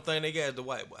 The only thing they got is the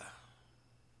white boy,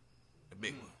 the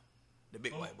big one, the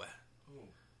big white boy.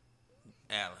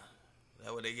 Allen.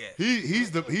 That's what they got.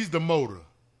 He's the motor.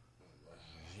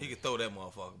 He can throw that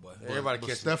motherfucker, boy. Everybody But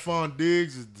catch Stephon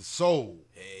Diggs is the soul.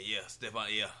 Yeah, Stephon,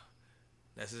 yeah.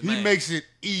 That's his He man. makes it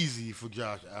easy for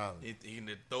Josh Allen. He can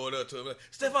throw it up to him. Like,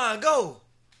 Stephon, go.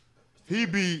 He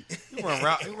be He run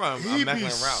route. He run he be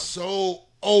immaculate routes. so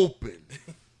open,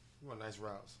 He run nice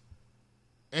routes.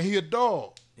 and he a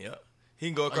dog. Yeah. He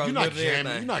can go Like, across you're the not middle of jamming.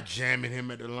 everything. You're not jamming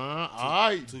him at the line. All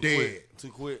right, Too dead quick. Too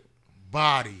quick.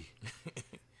 body.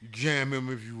 You jam him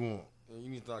if you want. You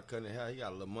need to start cutting the hair. He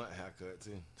got a Lamont haircut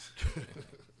too.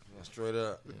 Yeah, straight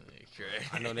up.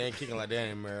 I know they ain't kicking like that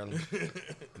in Maryland.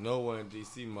 No one in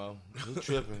DC, Mo. He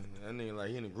tripping. That nigga like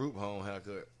he in a group home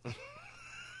haircut.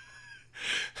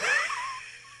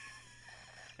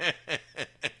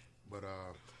 But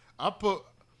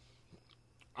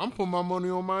I'm putting my money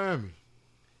on Miami.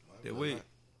 Did we?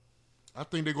 I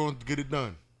think they're going to get it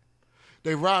done.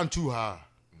 They riding too high.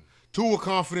 Tua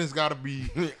confidence got to be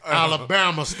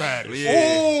Alabama status.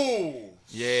 Yeah. Ooh.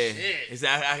 Yeah. It's,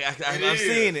 I'm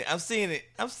seeing it. I'm seeing it.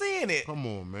 I'm seeing it. Come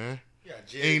on, man. Yeah,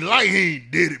 Jerry. Ain't like he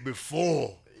ain't did it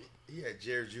before. He had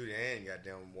Jerry Judy and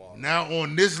goddamn Wall. Now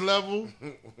on this level,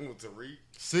 Tariq,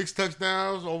 6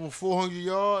 touchdowns, over 400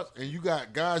 yards, and you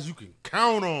got guys you can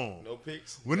count on. no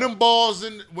picks. When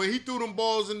he threw them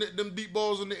balls in them deep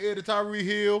balls in the air to Tyree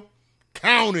Hill,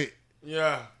 count it.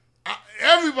 Yeah.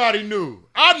 Everybody knew.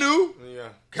 I knew. Yeah.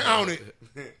 Count it.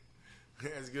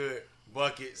 That's good.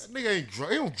 Buckets. That nigga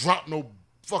he don't drop no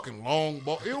fucking long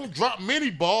ball. He don't drop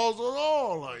many balls at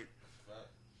all. Like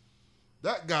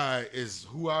that guy is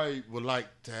who I would like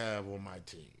to have on my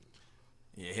team.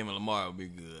 Yeah, him and Lamar would be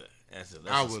good. That's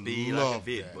I a would speed love like a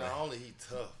bit, that. boy. Not only he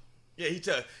tough. Yeah, he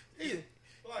tough. He,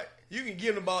 like, you can give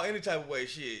him the ball any type of way,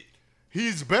 shit.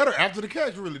 He's better after the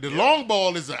catch, really. The long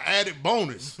ball is an added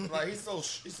bonus. Like he's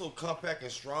so compact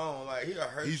and strong. Like he got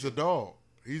hurt. He's a dog.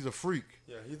 He's a freak.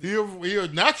 Yeah, He a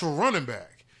natural running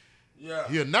back. yeah.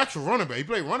 He a natural running back. He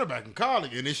played running back in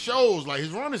college, and it shows like his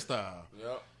running style.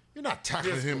 Yeah. You're not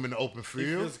tackling Physical. him in the open He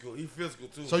field. physical. He physical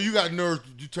too. So you got nerves.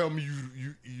 You tell me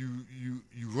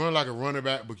you run like a running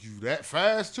back, but you that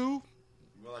fast too?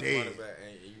 You run like a dead. running back,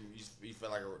 and you feel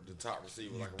like the top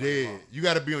receiver. Like a Dead. running You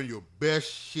got to be on your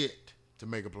best shit to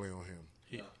make a play on him.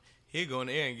 He'll go in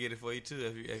the air and get it for you,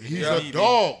 too. If He's need a be.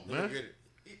 dog, ball. man. Get it.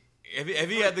 If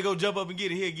he had to go jump up and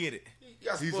get it, he'll get it.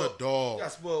 He's a dog. He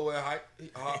got spoiled with hype. He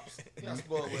hops. He got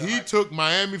spoiled with He hype. took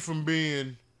Miami from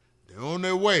being they're on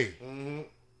their way Mm-hmm.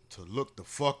 to look the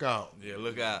fuck out. Yeah,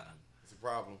 look out. It's a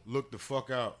problem. Look the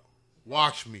fuck out.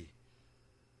 Watch me.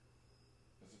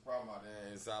 It's a problem out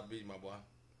there in South Beach, my boy.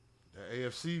 The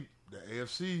AFC,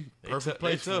 They perfect tough.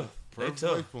 place They for him. tough. They Perfect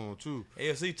tough. place for him too.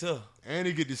 AFC tough. And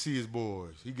he get to see his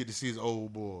boys. He get to see his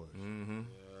old boys. Mm-hmm. Yeah.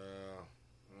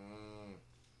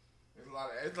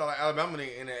 It's a lot of Alabama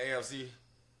niggas in the AFC.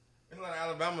 There's a lot of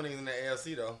Alabama niggas in the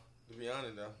AFC though. To be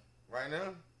honest though, right now,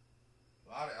 a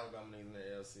lot of Alabama niggas in the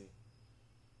AFC.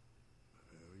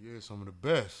 Yeah, some of the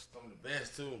best. Some of the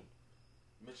best too.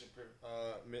 Mitchell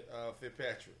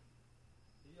Fitzpatrick.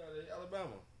 He out of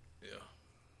Alabama. Yeah.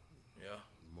 Yeah.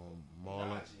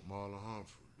 Marlon Humphrey.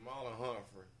 Marlon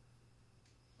Humphrey.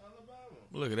 Alabama.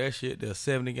 Look at that shit. The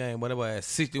 70 game. Whatever. At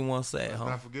 61 sack, Let's huh?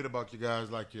 not forget about your guys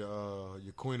like your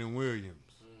Quentin Williams.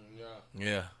 Yeah.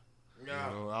 Yeah. Yeah.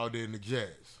 You know, out there in the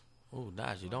Jets. Oh,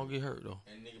 Najee, don't get hurt though.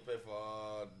 And nigga play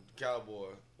for Cowboy.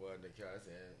 Well, the Cowboys,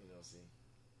 see.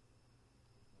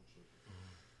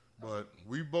 But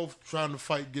we both trying to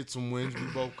fight, get some wins. We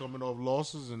both coming off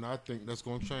losses, and I think that's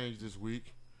going to change this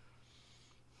week.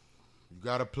 You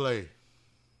got to play.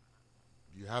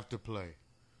 You have to play.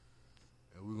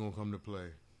 And we're going to come to play.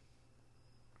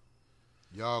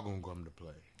 Y'all going to come to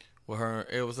play. Well, her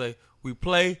it would say, we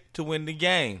play to win the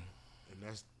game.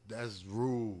 And that's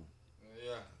rule.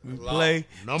 Yeah. We Law. play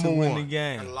Number to win one. the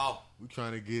game. And law. We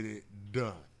trying to get it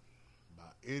done by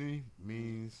any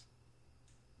means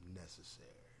necessary.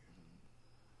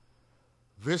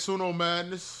 Visuno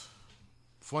Madness,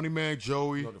 Funny Man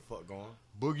Joey, You know what the fuck going.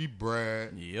 Boogie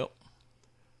Brad, Yep.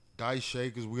 Dice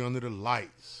Shakers, we under the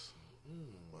lights.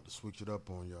 About to switch it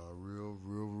up on y'all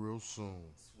real soon.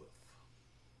 Swift.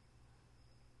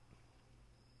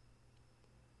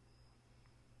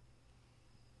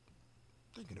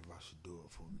 Thinking if I should do it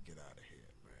before we get out of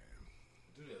here, man.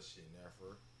 Do that shit,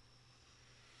 Naffer.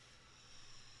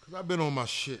 Because I've been on my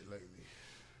shit lately.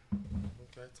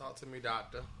 Okay, talk to me,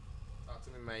 doctor. Talk to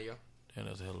me, mayor. Damn,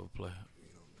 that's a hell of a play.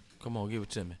 Come on, give it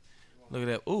to me. Look at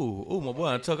that. Ooh, my boy,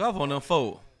 I took off on them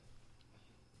four.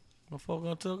 My folk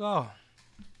gonna took off.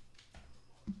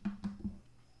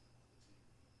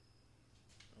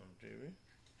 On TV.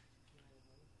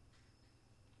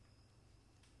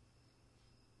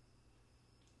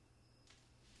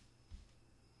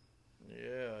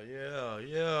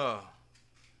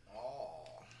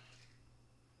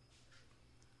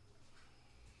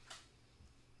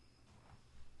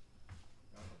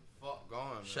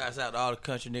 Shouts out to all the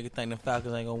country niggas think the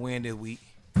Falcons ain't gonna win this week.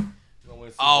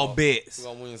 Win All Bowl. bets. We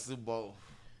gonna win Super Bowl.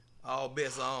 All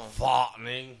bets are on. Fuck,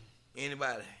 nigga.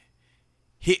 Anybody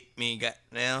hit me,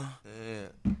 goddamn.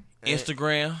 Yeah.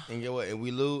 Instagram. And get what? If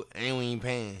we lose, and we ain't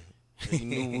paying. If you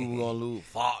knew we were gonna lose,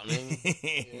 fuck, nigga.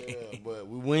 Yeah, but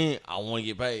we win, I want to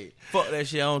get paid. Fuck that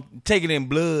shit. I don't take it in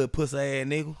blood, pussy ass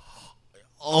nigga.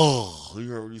 Oh, you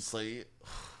heard what he said.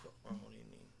 I don't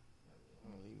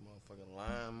need motherfucking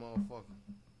lime, motherfucker.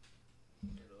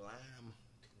 Lime.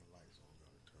 Turn the lights on,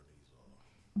 gotta turn these off.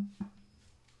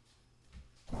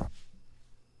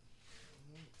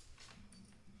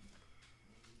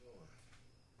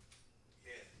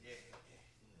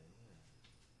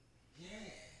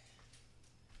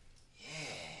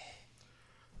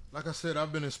 Like I said,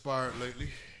 I've been inspired lately.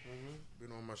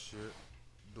 Been on my shit.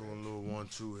 Doing a little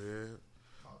 1-2 here.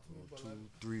 2,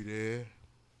 3 there.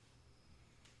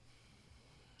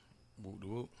 Whoop the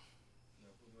whoop.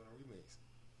 Remix.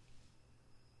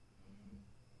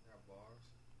 Got bars.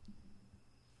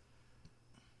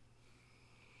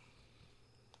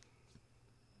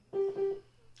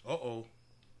 Uh-oh.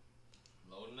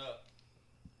 Loading up.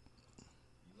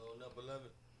 You loading up,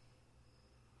 beloved?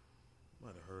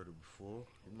 Might have heard it before.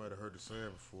 You might have heard the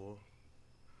saying before.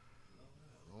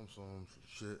 On some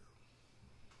shit.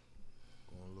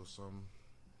 Going a little something.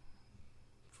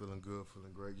 Feeling good,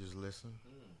 feeling great. Just listen.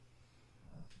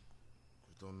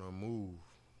 Just don't know move.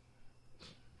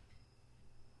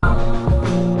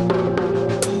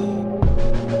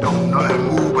 Don't nothing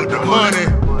move but the money.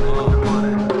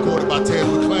 Recorded by Ted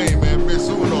McClain, man. Vince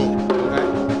Uno.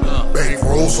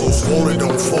 Bankroll so swollen,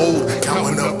 don't fold.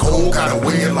 Counting up cold, gotta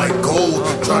weigh it like gold.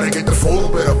 Try to get the photo,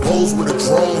 better pose with a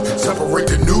drone. Separate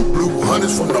the new blue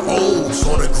hundreds from the old.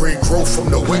 Saw the green growth from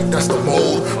the wet, that's the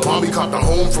mold. Mommy caught the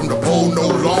home from the pole, no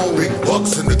loan. Big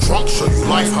bucks in the trunk, show you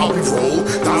life how we roll.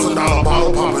 $1,000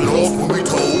 bottle popping off when we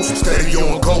told. Steady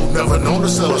on go, never known to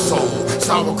sell a soul.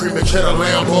 Sour cream and cheddar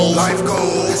Lambo. Life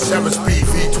goes 7-speed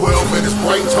V12 in its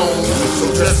bright tone. So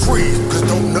just freeze, cause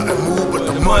don't nothing move but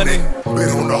the money. Been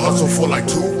on the hustle for like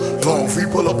too long. We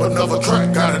pull up another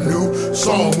track, got a new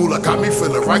song. Moolah got me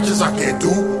feeling righteous, I can't do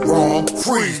wrong.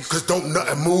 Freeze, cause don't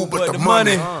nothing move but the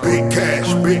money. Big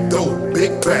cash, big dough,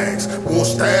 big bags. More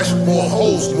stash, more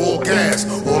hoes, more gas.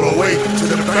 All the way to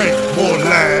the bank, more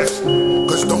laughs.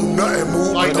 Cause don't nothing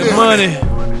move but the money.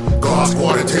 God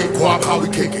squad and take guap, how we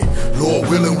kick it. Lord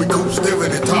willing, we coop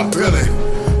stiffin' and top billing.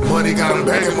 Money got him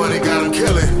bagging, money got him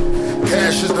killing.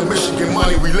 Cash is the Michigan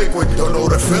money, we liquid. Don't know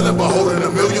the feeling, but holding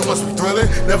 $1 million must be thrilling.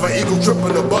 Never ego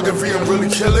tripping, the bugging fee, I'm really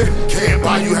chilling. Can't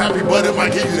buy you happy, but it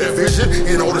might give you that vision.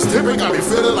 And all this tipping got me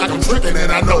feeling like I'm tricking. And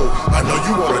I know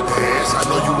you wanna dance, I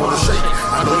know you wanna shake,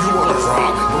 I know you wanna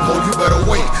rock, but more you better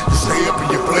wait. You stay up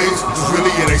in your place, cause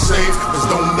really it ain't safe. Cause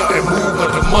don't nothing move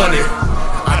but the money.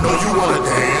 I know you wanna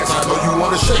dance, I know you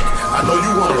wanna shake, I know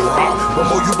you wanna rock, but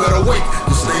more you better wait.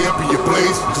 You stay up in your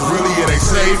place, cause really it ain't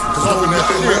safe. Cause only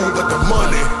nothing real but the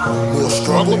money. More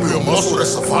struggle, build muscle,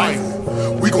 that's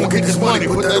survival. We gon' get this money,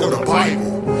 put that on the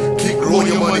Bible. Keep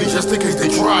lawyer money just in case they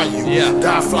try you.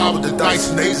 Die fly with the dice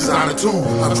and they design it too.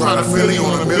 I'm trying to feel you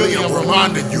on $1 million, I'm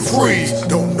reminding you. Freeze,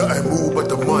 don't nothing move but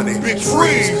the money. Big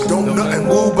freeze, don't nothing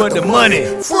move but the money.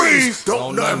 Freeze,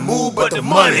 don't nothing move but the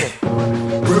money.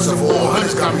 Bricks of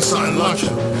 400s got me something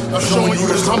lunching. I'm showing you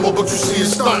this humble, but you see it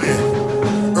stunting.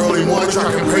 Early morning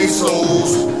tracking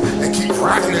pesos and keep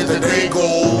racking as the day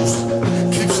goes.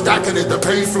 Keep stacking as the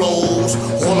pay flows.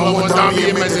 All I want,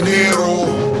 dame and dinero.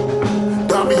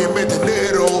 Dame and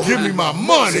dinero. Give me my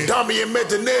money. Dame and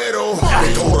dinero.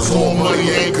 They told us all money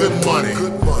ain't good money.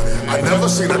 I never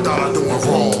seen a dollar doing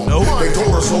wrong. They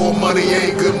told us all money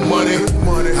ain't good money.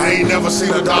 I ain't never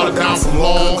seen a dollar down for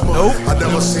long. I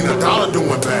never seen a dollar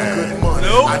doing bad.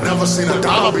 I never seen a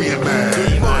dollar being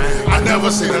mad. I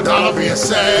never seen a dollar being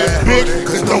sad.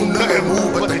 Cause don't nothing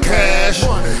move but the cash.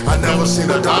 I never seen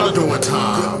a dollar doing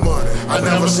time. I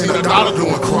never seen a dollar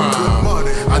doing crime.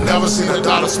 I never seen a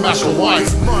dollar smash a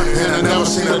wife. And I never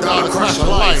seen a dollar crash a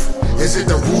life. Is it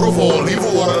the root of all evil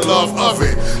or the love of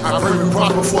it? I pray we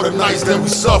prosper for the nights that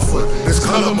we suffer. This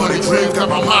color money dream got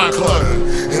my mind cluttered.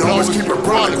 And always keep it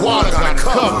broad and water got it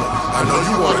covered. I know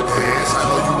you wanna dance, I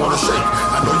know you wanna shake,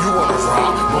 I know you wanna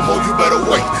rock, but more you better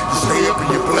wait. You stay up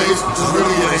in your place, cause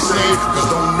really it ain't safe. Cause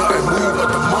don't nothing move but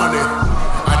the money.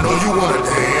 I know you wanna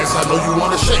dance, I know you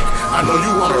wanna shake, I know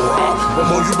you wanna rock, but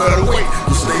more you better wait.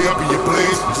 You stay up in your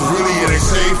place, cause really it ain't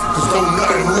safe. Cause don't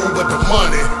nothing move but the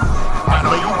money. I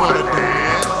know you wanna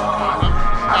dance.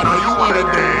 I know you wanna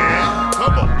dance.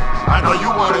 Come on. I know you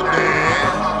wanna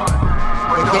dance.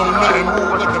 But don't let it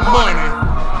move but the money.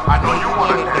 I know you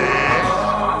wanna dance.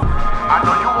 I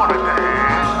know you wanna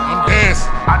dance. I'm dancing.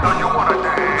 I know you wanna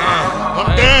dance.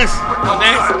 I'm dancing. Oh,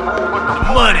 that's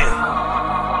money.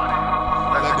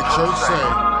 Like the church say.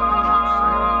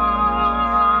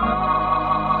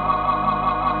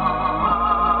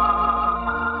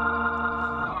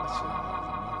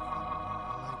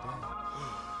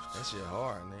 That shit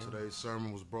hard, man. Today's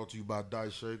sermon was brought to you by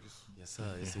Dice Shakers. Yes, sir.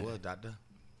 Yes, it was, doctor.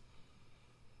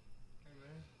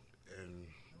 And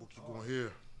what you gonna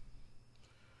hear?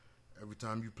 Every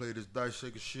time you play this Dice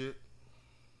Shaker shit,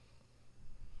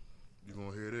 you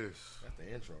gonna hear this. That's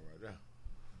the intro right there.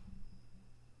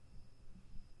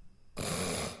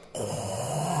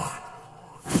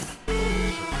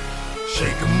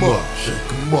 Shake 'em up,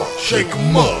 shake 'em up, shake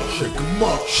 'em up, shake 'em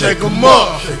up, Shake 'em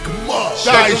up. shake 'em up.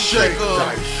 Dice Shaker.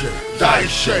 Dice shake,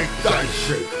 dice shake, dice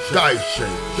shake, dice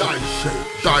shake, dice shake,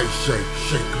 dice shake,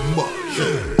 shake 'em up.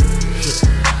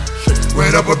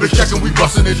 Ran up a bitch checkin', we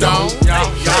bustin' it down.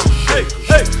 Hey,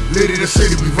 hey. Liddy the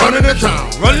city, we running the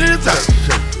town. Running the town.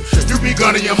 You be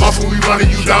gunning your mouth when we running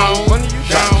you down.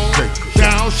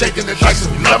 Down, shaking the dice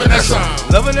and we loving that sound.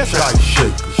 Loving that sound. Dice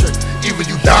shaker, either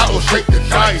you die or shake the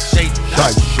dice. Shake the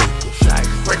Dice shaker,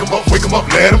 wake 'em up,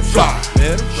 let 'em fly.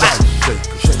 Let 'em fly. Dice shaker,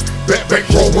 bet, bank,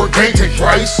 roll, work, gang, take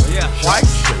price. Yeah,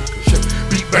 twice.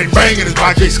 Beat, bang, bang, and it's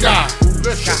by J Sky.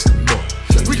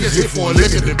 We just hit for a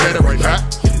lick and then better right back.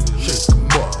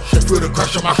 Feel the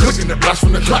crush of my click and the blast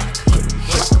from the track.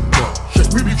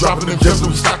 We be dropping them gems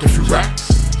and we stock a few racks.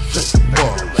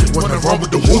 When I run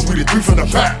with the wolves, we the three from the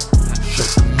back.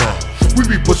 We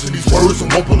be pushing these words and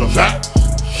won't pull them back.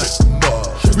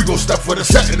 We gon' step for the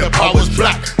set and the power's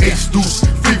black. Ace deuce,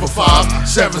 fever 5,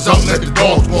 7's out, let the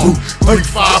dogs walk.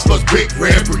 35 plus big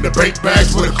red, bring the bank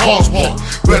bags where the cars walk.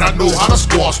 Bet I know how the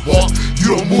squash walk.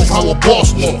 You don't move how a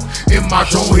boss walk. In my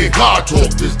zone, hear God talk.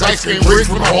 This dice game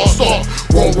rigged from the hard start.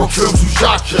 Raw work films who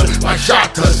shot ya like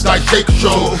shot us. Dice shaker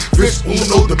show. Vince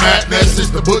Uno, the madness. It's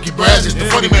the Boogie Brad. It's the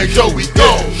funny man Joe. We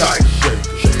go. Dice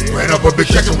shaker. Ran up a big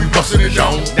check and we bustin' it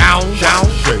down. Down.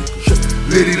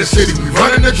 Liddy the city, we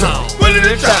running the town. Running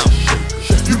the town.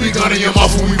 You be gunning your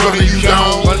mouth when we running you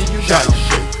down.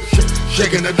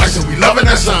 Shaking the dice and we loving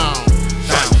that sound.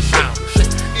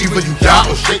 Either you die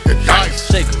or shake the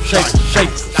dice. Shake.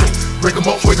 Wake 'em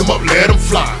up, let 'em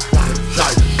fly.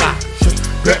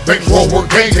 Bet, bank, roll, work,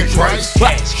 gang, take price.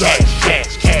 Cash.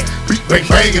 Beat, bang,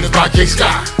 bang, and it's by J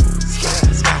Sky.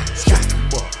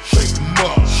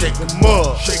 Shake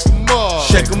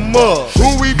 'em up.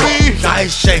 Who we be?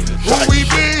 Dice shaker. Who we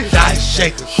be? Dice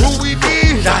shaker. Who we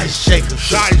be? Dice shaker.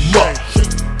 Shake 'em up.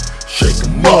 Shake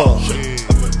 'em up.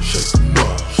 Shake 'em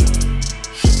up.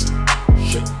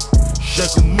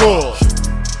 Shake 'em up.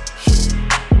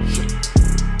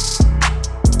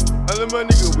 Other my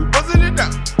nigga, we buzzing it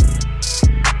down.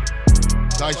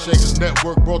 Dice Shakers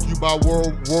Network brought to you by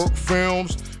World Work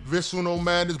Films. Vince Uno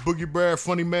Madness, Boogie Brad,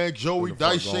 Funny Man Joey.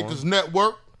 Dice Shakers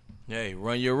Network. Hey,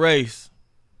 run your race.